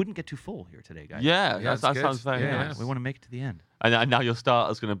we wouldn't get too full here today, guys. Yeah, Yeah, that good. sounds very Yeah. nice. We want to make it to the end. And now your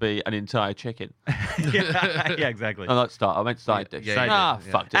starter's going to be an entire chicken. yeah, exactly. Oh, not starter. I meant side dish. yeah, Ah,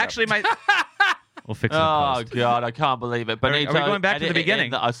 yeah. fucked it up. Actually, we'll fix it in Oh post. God, I can't believe it. Are we Benito, going back to the edit it in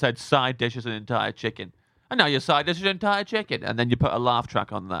beginning? That I said side dish is an entire chicken, and now your side dish is an entire chicken, and then you put a laugh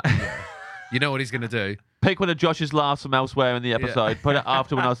track on that. You know what he's going to do? Pick one of Josh's laughs from elsewhere in the episode. Put it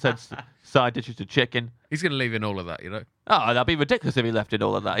after when I said side dish is a chicken. He's going to leave in all of that, you know? Oh, that'd be ridiculous if he left in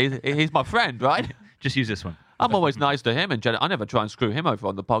all of that. He's my friend, right? Just use this one. I'm always nice to him, and I never try and screw him over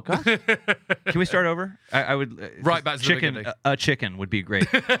on the podcast. Can we start over? I would Right back to the chicken. beginning. A chicken would be great.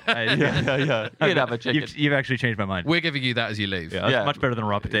 yeah. You'd have a chicken. You've actually changed my mind. We're giving you that as you leave. Yeah, that's Yeah. much better than a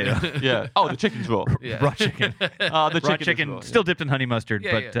raw potato. Yeah. Oh, the chicken's raw. Yeah. Raw chicken. Oh, the Raw chicken. chicken, is raw, still dipped in honey mustard,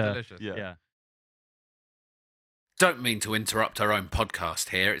 Yeah, but delicious. Yeah. yeah. Don't mean to interrupt our own podcast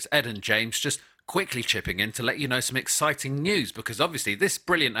here. It's Ed and James just quickly chipping in to let you know some exciting news, because obviously this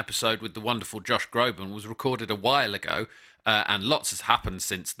brilliant episode with the wonderful Josh Groban was recorded a while ago, and lots has happened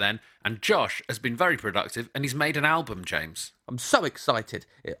since then, and Josh has been very productive and he's made an album, James. I'm so excited.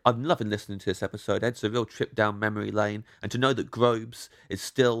 I'm loving listening to this episode, Ed. It's a real trip down memory lane. And to know that Grobes is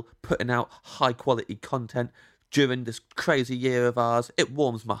still putting out high-quality content during this crazy year of ours, it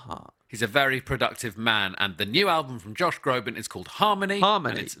warms my heart. He's a very productive man, and the new album from Josh Groban is called Harmony.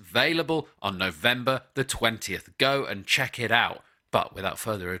 Harmony. And it's available on November the 20th. Go and check it out. But without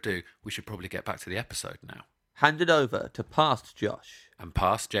further ado, we should probably get back to the episode now. Hand it over to past Josh. And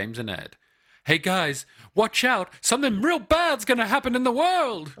past James and Ed. Hey guys, watch out! Something real bad's gonna happen in the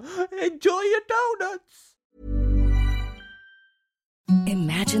world! Enjoy your donuts.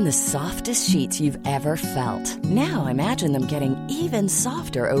 Imagine the softest sheets you've ever felt. Now imagine them getting even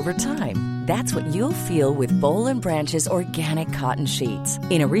softer over time. That's what you'll feel with Boll & Branch's organic cotton sheets.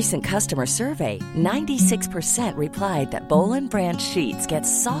 In a recent customer survey, 96% replied that Boll & Branch sheets get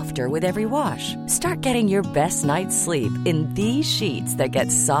softer with every wash. Start getting your best night's sleep in these sheets that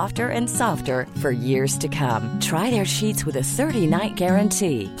get softer and softer for years to come. Try their sheets with a 30-night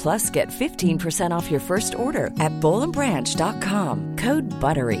guarantee. Plus, get 15% off your first order at bollandbranch.com. Code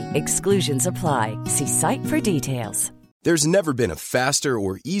BUTTERY. Exclusions apply. See site for details. There's never been a faster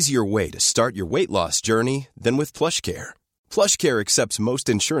or easier way to start your weight loss journey than with PlushCare. PlushCare accepts most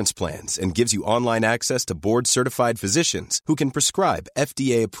insurance plans and gives you online access to board-certified physicians who can prescribe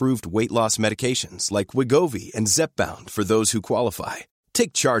FDA-approved weight loss medications like Wegovy and Zepbound for those who qualify.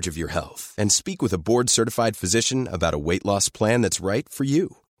 Take charge of your health and speak with a board-certified physician about a weight loss plan that's right for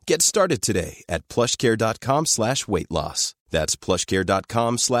you. Get started today at plushcare.com/weight-loss. That's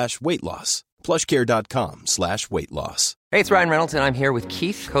plushcare.com/weight-loss. plushcare.com/weight-loss. Hey, it's Ryan Reynolds, and I'm here with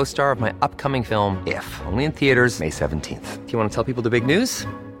Keith, co-star of my upcoming film, If, only in theaters May 17th. Do you want to tell people the big news?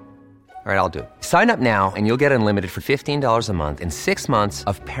 All right, I'll do it. Sign up now and you'll get unlimited for $15 a month and 6 months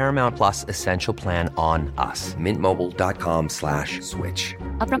of Paramount Plus Essential Plan on us. Mintmobile.com/switch.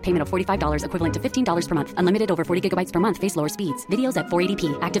 Upfront payment of $45 equivalent to $15 per month. Unlimited over 40 gigabytes per month. Face lower speeds. Videos at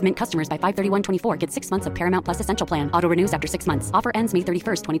 480p. Active Mint customers by 531.24 get 6 months of Paramount Plus Essential Plan. Auto renews after 6 months. Offer ends May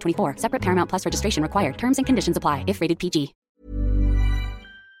 31st, 2024. Separate Paramount Plus registration required. Terms and conditions apply if rated PG.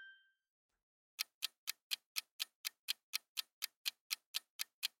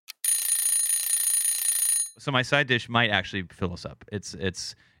 So my side dish might actually fill us up. It's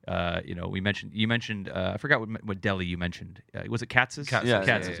you mentioned I forgot what deli you mentioned. Was it Katz's?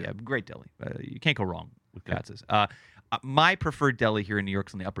 Katz's, Yeah. Great deli. You can't go wrong with Katz's. My preferred deli here in New York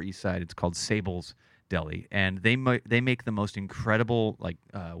is on the Upper East Side. It's called Sable's Deli, and they make the most incredible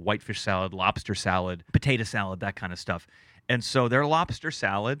whitefish salad, lobster salad, potato salad, that kind of stuff. And so their lobster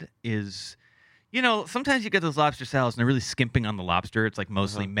salad is. Sometimes you get those lobster salads and they're really skimping on the lobster. It's like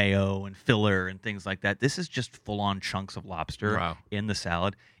mostly mayo and filler and things like that. This is just full-on chunks of lobster in the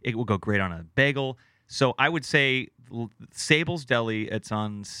salad. It will go great on a bagel. So I would say Sable's Deli, it's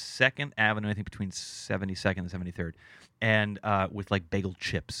on 2nd Avenue, I think between 72nd and 73rd, and with like bagel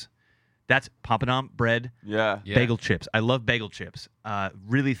chips. That's papadum bread, bagel chips. I love bagel chips.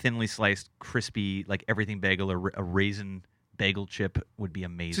 Really thinly sliced, crispy, like everything bagel or a raisin bagel chip would be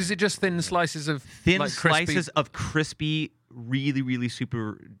amazing. So is it just thin slices of slices of crispy, really, really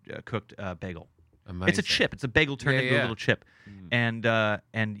super cooked bagel? Amazing. It's a chip. It's a bagel turned into a little chip, and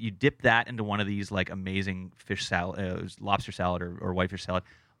you dip that into one of these like amazing fish salad, lobster salad or whitefish salad.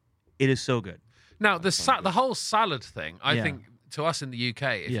 It is so good. Now the whole salad thing, I think to us in the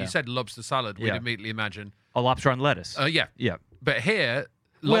UK, if you said lobster salad, we'd immediately imagine a lobster on lettuce. Yeah. But here,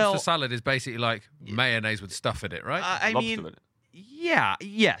 lobster salad is basically like mayonnaise with stuff in it, right? I Lobster mean, in it.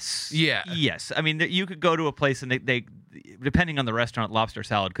 yes. Yeah. Yes. I mean, you could go to a place and they depending on the restaurant, lobster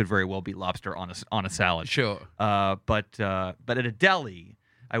salad could very well be lobster on a salad. Sure. But at a deli,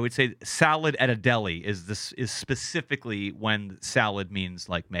 I would say salad at a deli is specifically when salad means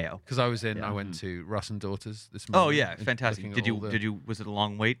like mayo. Because I went to Russ and Daughters this morning. Oh yeah, and fantastic. looking at Was it a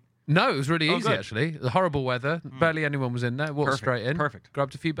long wait? No, it was really easy good. actually. The horrible weather, barely anyone was in there. Walked straight in. Perfect.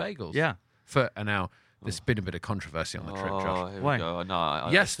 Grabbed a few bagels. Yeah. Now there's been a bit of controversy on the trip, Josh. Here we Why? go. No,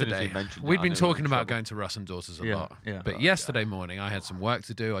 Yesterday, as soon as you mentioned we'd it, I been knew we were talking in about trouble. going to Russ and Daughters a Yeah, lot. yeah. But yesterday morning, I had some work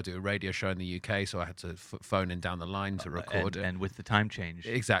to do. I do a radio show in the UK, so I had to phone in down the line to record it. And with the time change.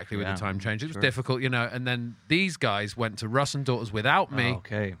 Exactly, with Yeah, the time change. It was sure. difficult, And then these guys went to Russ and Daughters without me,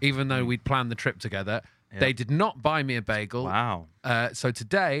 Okay. even though we'd planned the trip together. Yeah. They did not buy me a bagel. Wow. So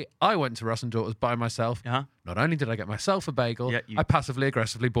today, I went to Russ and Daughters by myself. Uh-huh. Not only did I get myself a bagel, Yeah, I passively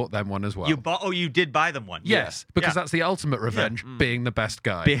aggressively bought them one as well. You did buy them one. Yes, because Yeah. that's the ultimate revenge, being the best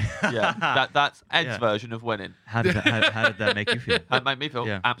guy. Yeah, that's Ed's Yeah. version of winning. How did that make you feel? That made me feel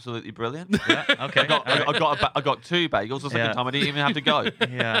Yeah. absolutely brilliant. Yeah. Okay. I got two bagels. The second Yeah. time I didn't even have to go.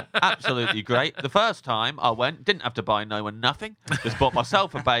 Yeah. Absolutely great. The first time I went, didn't have to buy no one nothing. Just bought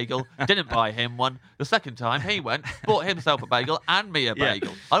myself a bagel. Didn't buy him one. The second time he went, bought himself a bagel and me a Yeah.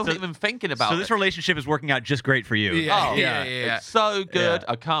 bagel. I wasn't even thinking about So it. this relationship is working out just great for you. Yeah. Oh, yeah. It's so good.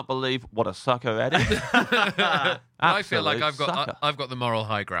 Yeah. I can't believe what a sucker Ed is. I feel like Absolute sucker. I've got the moral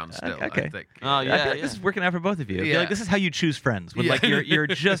high ground still. Okay. I think. Oh, I yeah, feel like yeah. this is working out for both of you. I feel Yeah. like this is how you choose friends. When Yeah. like you're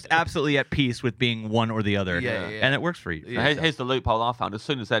just absolutely at peace with being one or the other. Yeah. And it works for you. Now, here's the loophole I found. As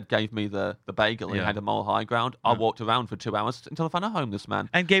soon as Ed gave me the bagel and Yeah. he had a moral high ground, I walked around for 2 hours until I found a homeless man.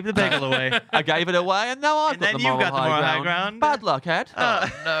 And gave the bagel away. I gave it away, and now I've And got then the you've moral got the moral high ground. Bad luck, Ed.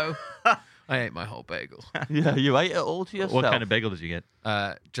 No. I ate my whole bagel. Yeah, you ate it all to yourself. What kind of bagel did you get?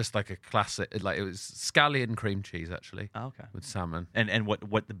 Just like a classic, like it was scallion cream cheese actually. Oh, okay. With salmon. And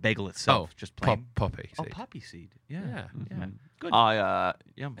what the bagel itself? Just plain poppy. Oh, seed. poppy seed. Yeah. Yeah. Yeah. Good. I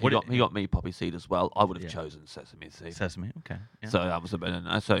Yeah. he got me poppy seed as well. I would have Yeah. chosen sesame seed. Sesame. Okay. Yeah. So that was a bit.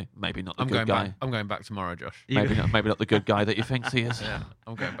 So maybe not the I'm good going guy. back. I'm going back tomorrow, Josh. Maybe not the good guy that you think he is. Yeah,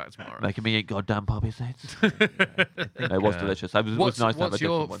 I'm going back tomorrow. Making me eat goddamn poppy seeds. It was delicious. It was What's nice to have a what's your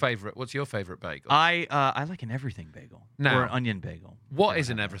different one. favorite? What's your favorite bagel? I like an everything bagel Now- or an onion bagel. What is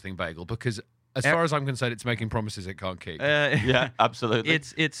an everything bagel? Because as far as I'm concerned, it's making promises it can't keep. Yeah, absolutely.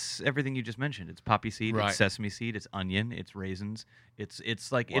 It's everything you just mentioned. It's poppy seed, Right. it's sesame seed, it's onion, it's raisins.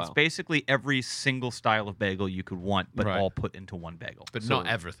 It's like it's Wow. basically every single style of bagel you could want, but Right. all put into one bagel. but not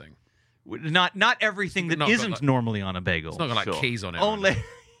everything. Not everything that Not got, isn't like- normally on a bagel. It's not got like Sure. keys on it. or Only,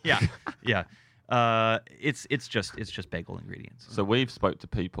 anything. yeah. It's just bagel ingredients. So we've spoke to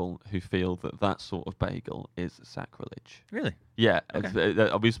people who feel that sort of bagel is sacrilege. Really, Yeah,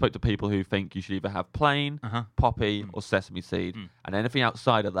 we spoke to people who think you should either have plain, Uh-huh. poppy, or sesame seed, and anything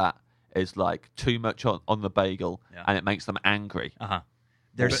outside of that is like too much on the bagel, Yeah. and it makes them angry.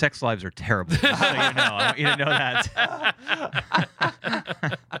 their sex lives are terrible. So I want you to know that.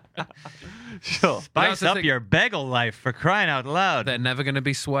 Sure. But Spice that's the up thing. your bagel life for crying out loud. They're never going to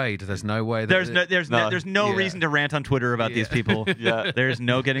be swayed. There's no way. That There's no Yeah. reason to rant on Twitter about these people. Yeah. There's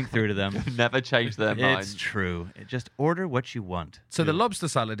no getting through to them. Never change their It's mind. true. Just order what you want. So the lobster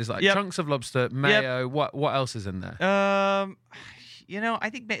salad is like Yep. chunks of lobster, mayo. What else is in there? I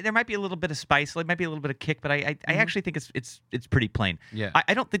think there might be a little bit of spice, like might be a little bit of kick, but I actually think it's pretty plain. Yeah.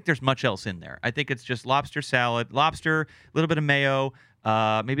 I don't think there's much else in there. I think it's just lobster salad, a little bit of mayo,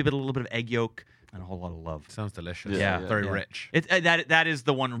 maybe a little bit of egg yolk, and a whole lot of love. Sounds delicious. Yeah, Very yeah. rich. It's that is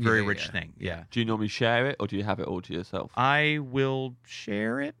the one very Yeah, rich yeah. thing. Yeah. Do you normally share it, or do you have it all to yourself? I will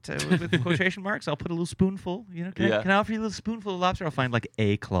share it with quotation marks. I'll put a little spoonful. Can I offer you a little spoonful of lobster? I'll find like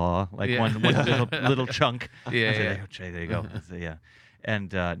a claw, like Yeah. one little chunk. Yeah, I'll say, yeah. "Okay, there you go. So, yeah.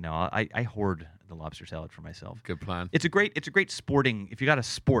 And no, I hoard the lobster salad for myself. Good plan. It's a great sporting. If you got a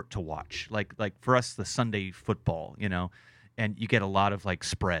sport to watch, like for us, the Sunday football, and you get a lot of like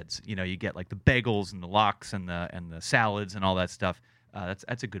spreads. You get like the bagels and the lox and the salads and all that stuff.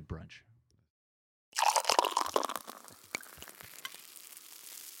 That's a good brunch.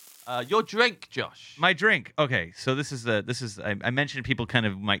 Your drink, Josh. My drink. Okay, so this is I mentioned people kind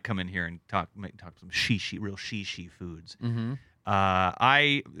of might come in here and talk some real shishi foods. Mm-hmm.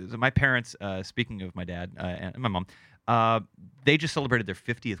 My parents, speaking of my dad and my mom, they just celebrated their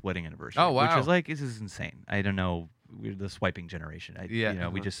 50th wedding anniversary. Oh, wow. Which is like, this is insane. I don't know. We're the swiping generation. Yeah.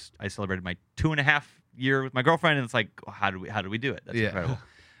 I celebrated my 2.5 year with my girlfriend, and it's like, how do we do it? That's Yeah.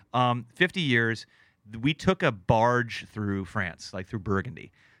 incredible. 50 years. We took a barge through France, like through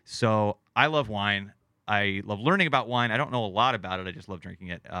Burgundy. So I love wine. I love learning about wine. I don't know a lot about it. I just love drinking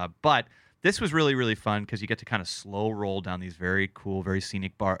it. But this was really, really fun because you get to kind of slow roll down these very cool, very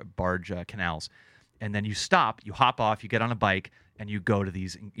scenic barge canals. And then you stop, you hop off, you get on a bike, and you go to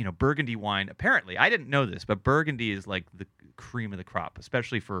these, Burgundy wine. Apparently, I didn't know this, but Burgundy is like the cream of the crop,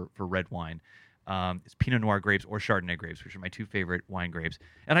 especially for red wine. It's Pinot Noir grapes or Chardonnay grapes, which are my two favorite wine grapes.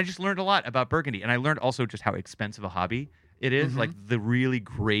 And I just learned a lot about Burgundy. And I learned also just how expensive a hobby it is. Like the really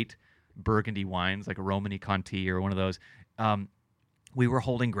great Burgundy wines, like a Romani Conti or one of those. We were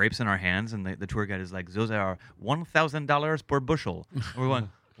holding grapes in our hands, and the tour guide is like, "Those are $1,000 per bushel." We're going,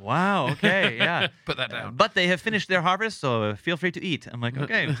 "Wow, okay, yeah." Put that down. But they have finished their harvest, so feel free to eat. I'm like,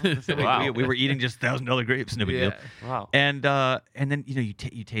 okay. Wow. We were eating just $1,000 grapes, no big deal. Wow. And then you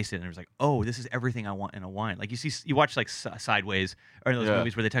taste it, and it was like, oh, this is everything I want in a wine. Like you watch like Sideways or those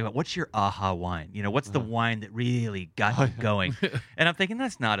movies where they talk about what's your aha wine. What's the wine that really got you going? And I'm thinking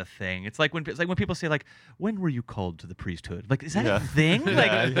that's not a thing. It's like when people say like, when were you called to the priesthood? Like, is that a thing?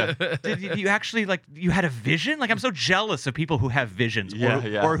 Like, did you actually like you had a vision? Like, I'm so jealous of people who have visions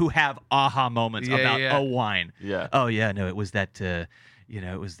or who have aha moments about a wine. Yeah. Oh yeah, no, it was that. It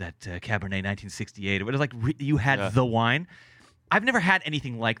was that Cabernet 1968. It was like you had the wine. I've never had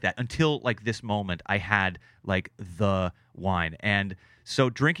anything like that until like this moment. I had like the wine, and so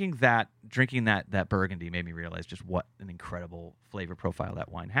drinking that Burgundy made me realize just what an incredible flavor profile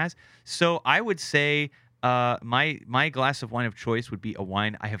that wine has. So I would say my glass of wine of choice would be a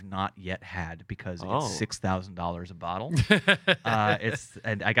wine I have not yet had because it's $6,000 a bottle.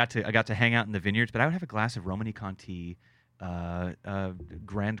 And I got to hang out in the vineyards, but I would have a glass of Romani Conti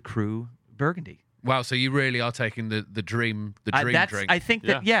Grand Cru Burgundy. Wow, so you really are taking the dream drink. I think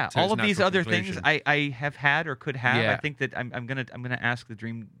that to all its of these natural other conclusion. things I have had or could have. Yeah. I think that I'm gonna ask the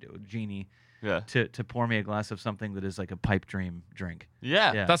dream genie to pour me a glass of something that is like a pipe dream drink.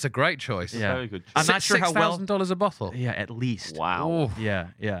 Yeah. That's a great choice. Yeah. Very good. I'm not sure how well. $6,000 a bottle. Yeah, at least. Wow.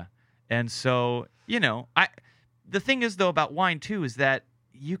 Yeah. And so the thing is though about wine too is that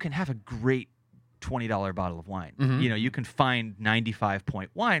you can have a great $20 bottle of wine. You can find 95 point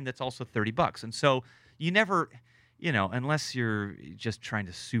wine that's also $30, and so you never, unless you're just trying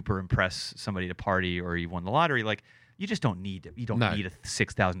to super impress somebody to party or you won the lottery, like you just don't need it. You don't need a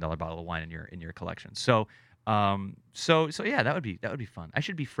 $6,000 bottle of wine in your collection. So yeah, that would be fun. I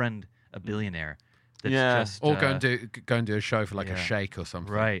should befriend a billionaire. That's just, or go and do a show for like a shake or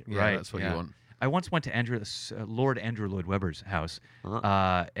something. Right. That's what you want. I once went to Lord Andrew Lloyd Webber's house,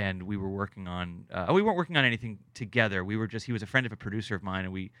 and we were working on. We weren't working on anything together. We were just. He was a friend of a producer of mine,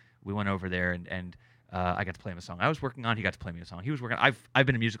 and we went over there, and I got to play him a song I was working on. He got to play me a song he was working on. I've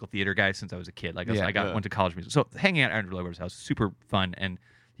been a musical theater guy since I was a kid. Like went to college music. So hanging out at Andrew Lloyd Webber's house, super fun, and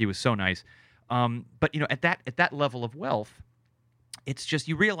he was so nice. But at that level of wealth, it's just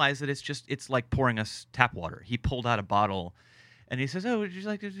you realize that it's like pouring us tap water. He pulled out a bottle. And he says, "Oh, would you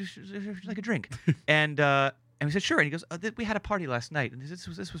like a drink?" And we said, "Sure." And he goes, "We had a party last night, and this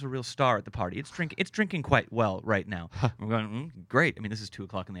was a real star at the party. It's drinking quite well right now." We're going, "Great." I mean, this is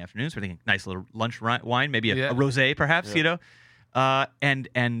 2:00 in the afternoon, so we're thinking, nice little lunch wine, maybe a rosé, perhaps,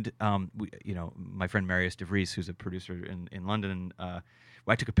 And my friend Marius De Vries, who's a producer in London, I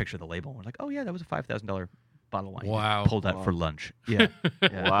took a picture of the label. And we're like, "Oh yeah, that was a $5,000 bottle of wine. Wow. He pulled that for lunch." Yeah.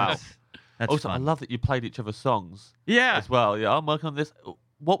 Wow. That's also, fun. I love that you played each other's songs. Yeah. As well. Yeah, I'm working on this.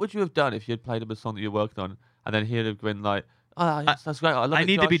 What would you have done if you had played him a song that you're working on, and then he'd have been like, "Oh, yes, that's great. I love it, I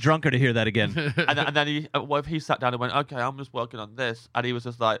need to be Josh." drunker to hear that again. and then what if he sat down and went, "Okay, I'm just working on this," and he was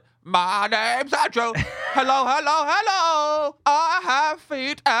just like, "My name's Andrew. Hello, hello, hello. I have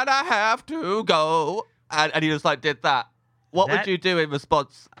feet and I have to go," and he just like did that. What would you do in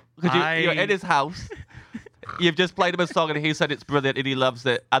response? Because you're in his house. You've just played him a song and he said it's brilliant and he loves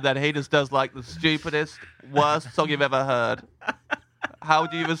it, and then he just does like the stupidest, worst song you've ever heard. How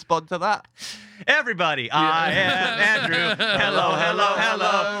do you respond to that? Everybody, I am Andrew. Hello, hello,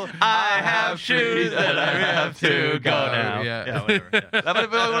 hello. I have shoes that I have to go now. Yeah. Whatever. Yeah. That would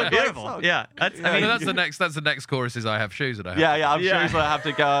have been Beautiful. Yeah. That's the next chorus is I have shoes that I have. I'm shoes that I have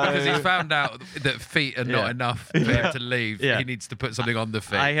to go. Because he's found out that feet are not enough for him to leave. Yeah. He needs to put something on the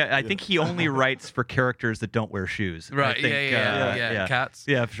feet. I think he only writes for characters that don't wear shoes. Right. I think, Yeah. Cats.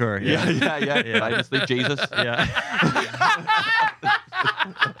 Yeah, sure. Yeah. Famously Jesus. Yeah.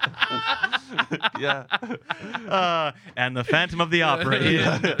 Yeah. And the Phantom of the Opera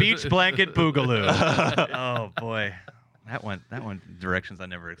is Beach Blanket Boogaloo. Oh boy, That went directions I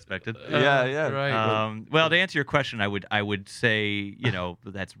never expected. Yeah. Right. Well, to answer your question, I would say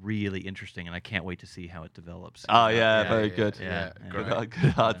that's really interesting, and I can't wait to see how it develops. Oh yeah, very good. Yeah.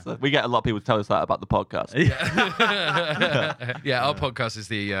 Good answer. We get a lot of people to tell us that about the podcast. Yeah, our podcast is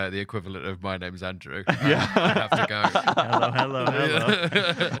the equivalent of My Name's Andrew. Yeah, I have to go. Hello.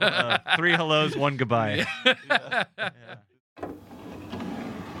 3 hellos, 1 goodbye.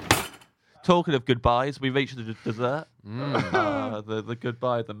 Talking of goodbyes, we reached the dessert. The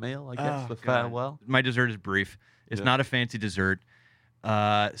goodbye, the meal, I guess, the farewell. My dessert is brief. It's not a fancy dessert.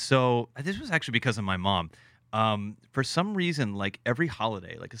 So this was actually because of my mom. For some reason, like every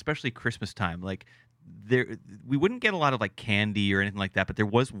holiday, like especially Christmas time, like we wouldn't get a lot of like candy or anything like that, but there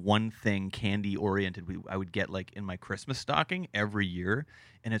was one thing candy oriented I would get like in my Christmas stocking every year,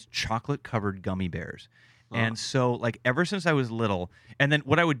 and it's chocolate covered gummy bears. And so, like, ever since I was little, and then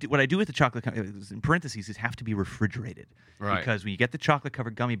what I do with the chocolate, in parentheses, is have to be refrigerated, right? Because when you get the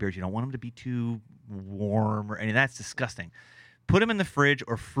chocolate-covered gummy bears, you don't want them to be too warm or anything. That's disgusting. Put them in the fridge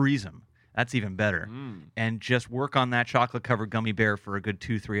or freeze them. That's even better. And just work on that chocolate-covered gummy bear for a good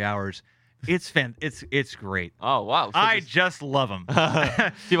 2-3 hours. It's great. Oh wow! So I just love them.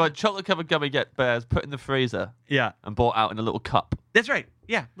 So you want chocolate-covered gummy bears put in the freezer, and bought out in a little cup. That's right.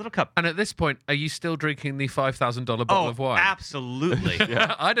 Yeah, little cup. And at this point, are you still drinking the $5,000 bottle of wine? Absolutely.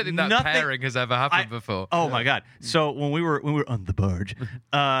 I don't think that pairing has ever happened before. Oh my God! So when we were on the barge,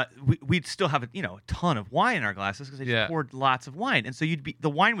 we'd still have a ton of wine in our glasses because they just poured lots of wine, and so the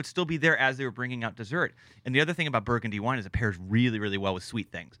wine would still be there as they were bringing out dessert. And the other thing about Burgundy wine is it pairs really, really well with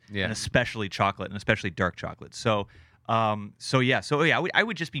sweet things, and especially chocolate, and especially dark chocolate. So I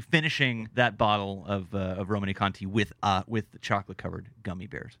would just be finishing that bottle of Romani Conti with the chocolate covered gummy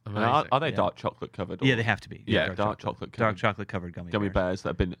bears. Are they dark chocolate covered? Yeah, they have to be. Yeah, dark chocolate covered. Dark chocolate covered gummy bears that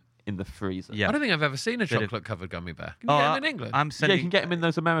have been in the freezer. Yeah. I don't think I've ever seen a chocolate covered gummy bear. Can you get them in England? You can get them in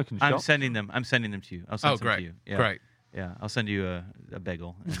those American shops. I'm sending them to you. I'll send some to you. Yeah. Great. Yeah, I'll send you a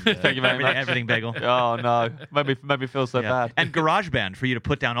bagel. And, Thank you very much. Everything bagel. Oh no, made me feel so bad. And GarageBand for you to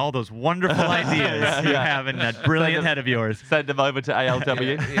put down all those wonderful ideas you have in that brilliant head of yours. Send them over to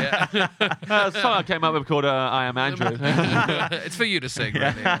ALW. A song I came up with called "I Am Andrew." It's for you to sing,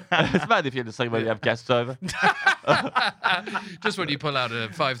 really. It's mainly for you to sing when you have guests over. Just when you pull out a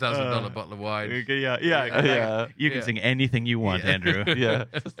 $5,000 bottle of wine. Yeah. You can sing anything you want, Andrew. Yeah.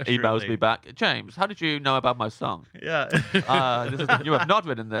 Emails me back. James, how did you know about my song? Yeah. You have not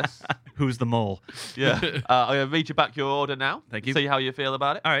written this. Who's the mole? Yeah. I'm going to read you back your order now. Thank you. See how you feel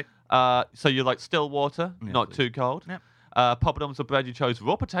about it. All right. So you like still water, not please. too cold. Yep. Poppadoms of bread, you chose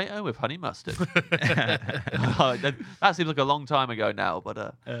raw potato with honey mustard. That seems like a long time ago now,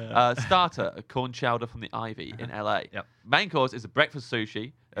 but starter, a corn chowder from the Ivy in LA. Yep. Main course is a breakfast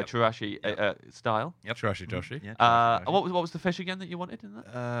sushi, a chirashi style. Yep. Chirashi Joshi. Yeah, What was the fish again that you wanted in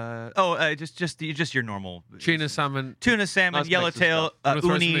that? Just your normal Tuna salmon, salmon, Nice yellowtail, Wanna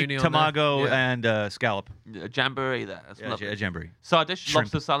throw some uni, uni on there? tamago, Yeah. and scallop. A jamboree there. That's lovely. A jamboree. Side dish, Shrimp.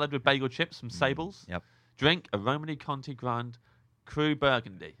 lobster salad with bagel chips from Sables. Yep. Drink, a Romani Conti Grand Cru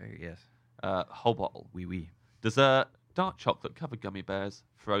Burgundy. Yes. Whole bottle. Oui. Dessert, dark chocolate covered gummy bears,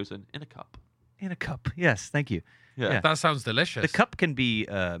 frozen in a cup. In a cup. Yes, thank you. Yeah. That sounds delicious. The cup can be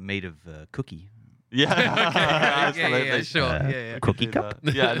made of cookie. Yeah. Absolutely. Yeah, sure. Cookie cup.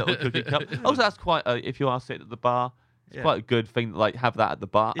 Yeah, a little cookie cup. Also, that's quite, if you are sitting at the bar, it's quite a good thing to like have that at the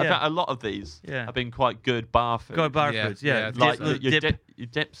bar. Yeah. I found a lot of these have been quite good bar food. Good bar Yeah, foods. yeah. Yeah. Like Dip. your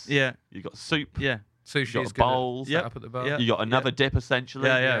dips. Yeah. You got soup. Yeah. Sushi You is got good. bowls. Set up at the bar. Yeah. You got another dip essentially.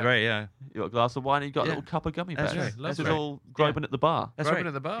 Yeah. Right. Yeah. You got a glass of wine and you got a Yeah. little cup of gummy bears. That's right. This is Lovely. all Groban at the bar. That's Grabbing right.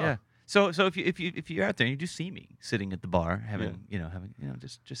 at the bar. Yeah. So if you're out there and you do see me sitting at the bar having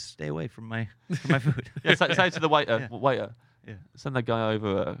just stay away from my food. Yeah, say to the waiter, Yeah. Yeah. send that guy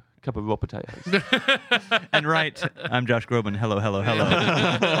over a cup of raw potatoes. And write, I'm Josh Groban. Hello, on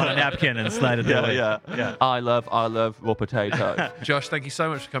a napkin and slide it that way. yeah. I love raw potato. Josh, thank you so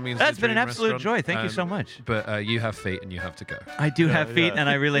much for coming into That's the been an Dream absolute Restaurant. joy. Thank you so much. But you have feet and you have to go. I do have feet, and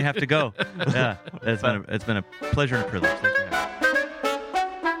I really have to go. Yeah, it's been a pleasure and a privilege. Thanks for having me.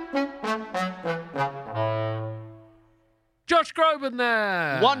 Josh Groban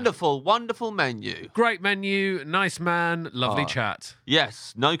there. Wonderful menu. Great menu, nice man, lovely chat.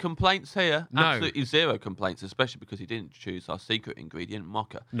 Yes, no complaints here. No. Absolutely zero complaints, especially because he didn't choose our secret ingredient,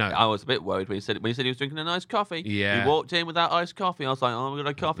 mocha. No. I was a bit worried when he said he was drinking a nice coffee. Yeah. He walked in without iced coffee. I was like, oh, we've got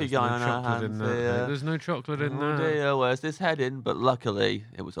a coffee There's guy no on our chocolate in hands that. here. There's no chocolate in Oh there. dear, where's this heading? But luckily,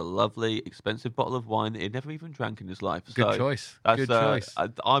 it was a lovely, expensive bottle of wine that he'd never even drank in his life. Good So choice. that's, Good choice.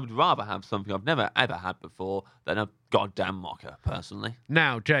 I would rather have something I've never ever had before than a goddamn mocker, personally.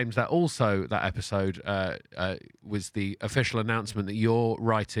 Now, James, that episode was the official announcement that you're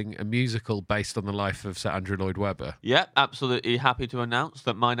writing a musical based on the life of Sir Andrew Lloyd Webber. Yeah, absolutely happy to announce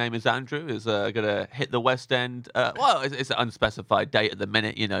that My Name is Andrew is going to hit the West End. Well, it's an unspecified date at the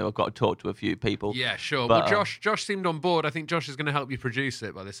minute. You know, I've got to talk to a few people. Yeah, sure. But, well, Josh seemed on board. I think Josh is going to help you produce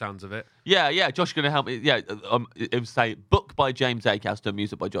it by the sounds of it. Yeah, Josh is going to help me. Yeah, it would say book by James Acaster,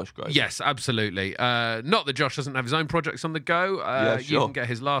 music by Josh Groves. Yes, absolutely. Not that Josh doesn't have his own projects on the go. Sure. You can get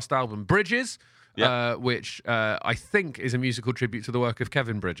his last album, Bridges, which I think is a musical tribute to the work of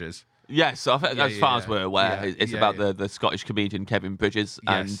Kevin Bridges. Yes, as far as we're aware, it's about the Scottish comedian Kevin Bridges,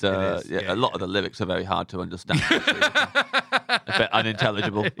 yes, and a lot of the lyrics are very hard to understand. A bit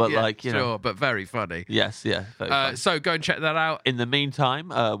unintelligible, but sure, but very funny. Yes, very funny. So go and check that out. In the meantime,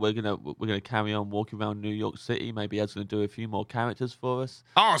 we're gonna carry on walking around New York City. Maybe Ed's gonna do a few more characters for us.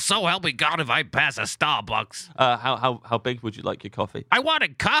 Oh, so help me God if I pass a Starbucks. How big would you like your coffee? I want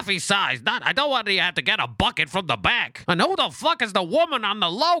it coffee size. I don't want to have to get a bucket from the back. And who the fuck is the woman on the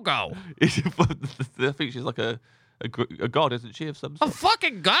logo? I think she's like a god, isn't she, of some sort? A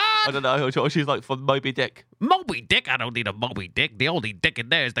fucking god? I don't know. Or she's like from Moby Dick. Moby Dick? I don't need a Moby Dick. The only dick in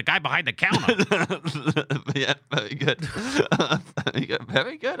there is the guy behind the counter. Yeah, very good.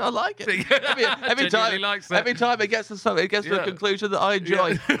 Very good. I like it. Every time it gets to something, it gets to a conclusion that I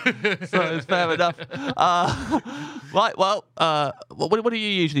enjoy. So it's fair enough. Right. Well, what do you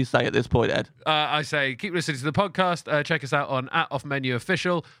usually say at this point, Ed? I say keep listening to the podcast. Check us out on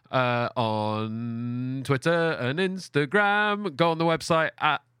 @OffMenuOfficial on Twitter and Instagram. Go on the website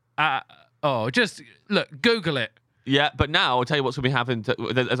just look, Google it. Yeah, but now I'll tell you what's going to be happening.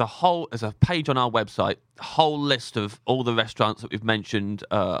 There's a page on our website, a whole list of all the restaurants that we've mentioned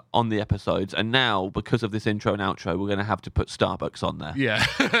on the episodes. And now, because of this intro and outro, we're going to have to put Starbucks on there. Yeah.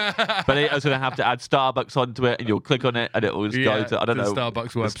 But it's going to have to add Starbucks onto it, and you'll click on it, and it will just go to, I don't know,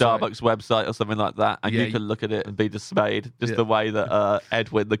 Starbucks website. The Starbucks website or something like that. And you can look at it and be dismayed, just the way that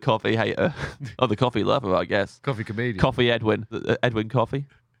Edwin, the coffee hater, or the coffee lover, I guess. Coffee comedian. Coffee Edwin. Edwin Coffee.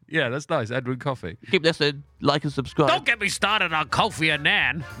 Yeah, that's nice. Edwin Coffee. Keep listening, like and subscribe. Don't get me started on Kofi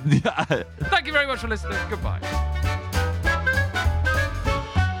Annan. Thank you very much for listening. Goodbye.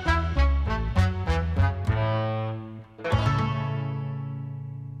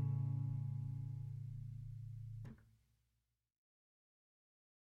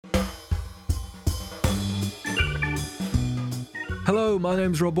 Hello, my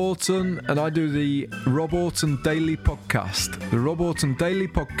name's Rob Orton and I do the Rob Orton Daily Podcast. The Rob Orton Daily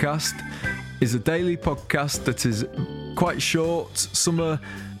Podcast is a daily podcast that is quite short. Some are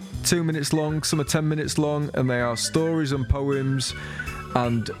 2 minutes long, some are 10 minutes long, and they are stories and poems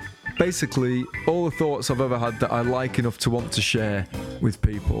and basically all the thoughts I've ever had that I like enough to want to share with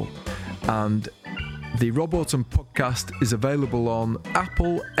people. And the Rob Orton Podcast is available on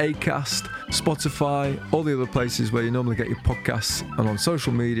Apple, Acast, Spotify, all the other places where you normally get your podcasts, and on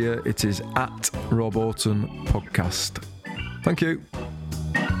social media it is @Rob Orton Podcast. Thank you.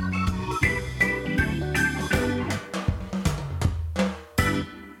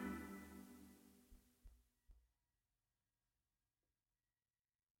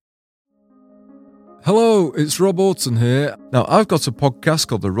 Hello, it's Rob Orton here. Now, I've got a podcast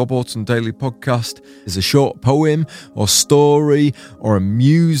called the Rob Orton Daily Podcast. It's a short poem or story or a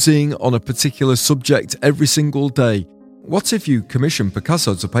musing on a particular subject every single day. What if you commissioned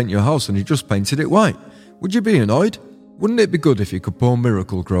Picasso to paint your house and he just painted it white? Would you be annoyed? Wouldn't it be good if you could pour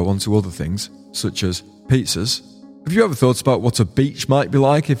Miracle-Gro onto other things, such as pizzas? Have you ever thought about what a beach might be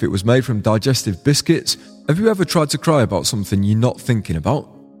like if it was made from digestive biscuits? Have you ever tried to cry about something you're not thinking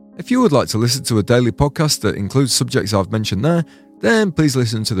about? If you would like to listen to a daily podcast that includes subjects I've mentioned there, then please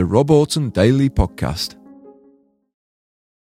listen to the Rob Orton Daily Podcast.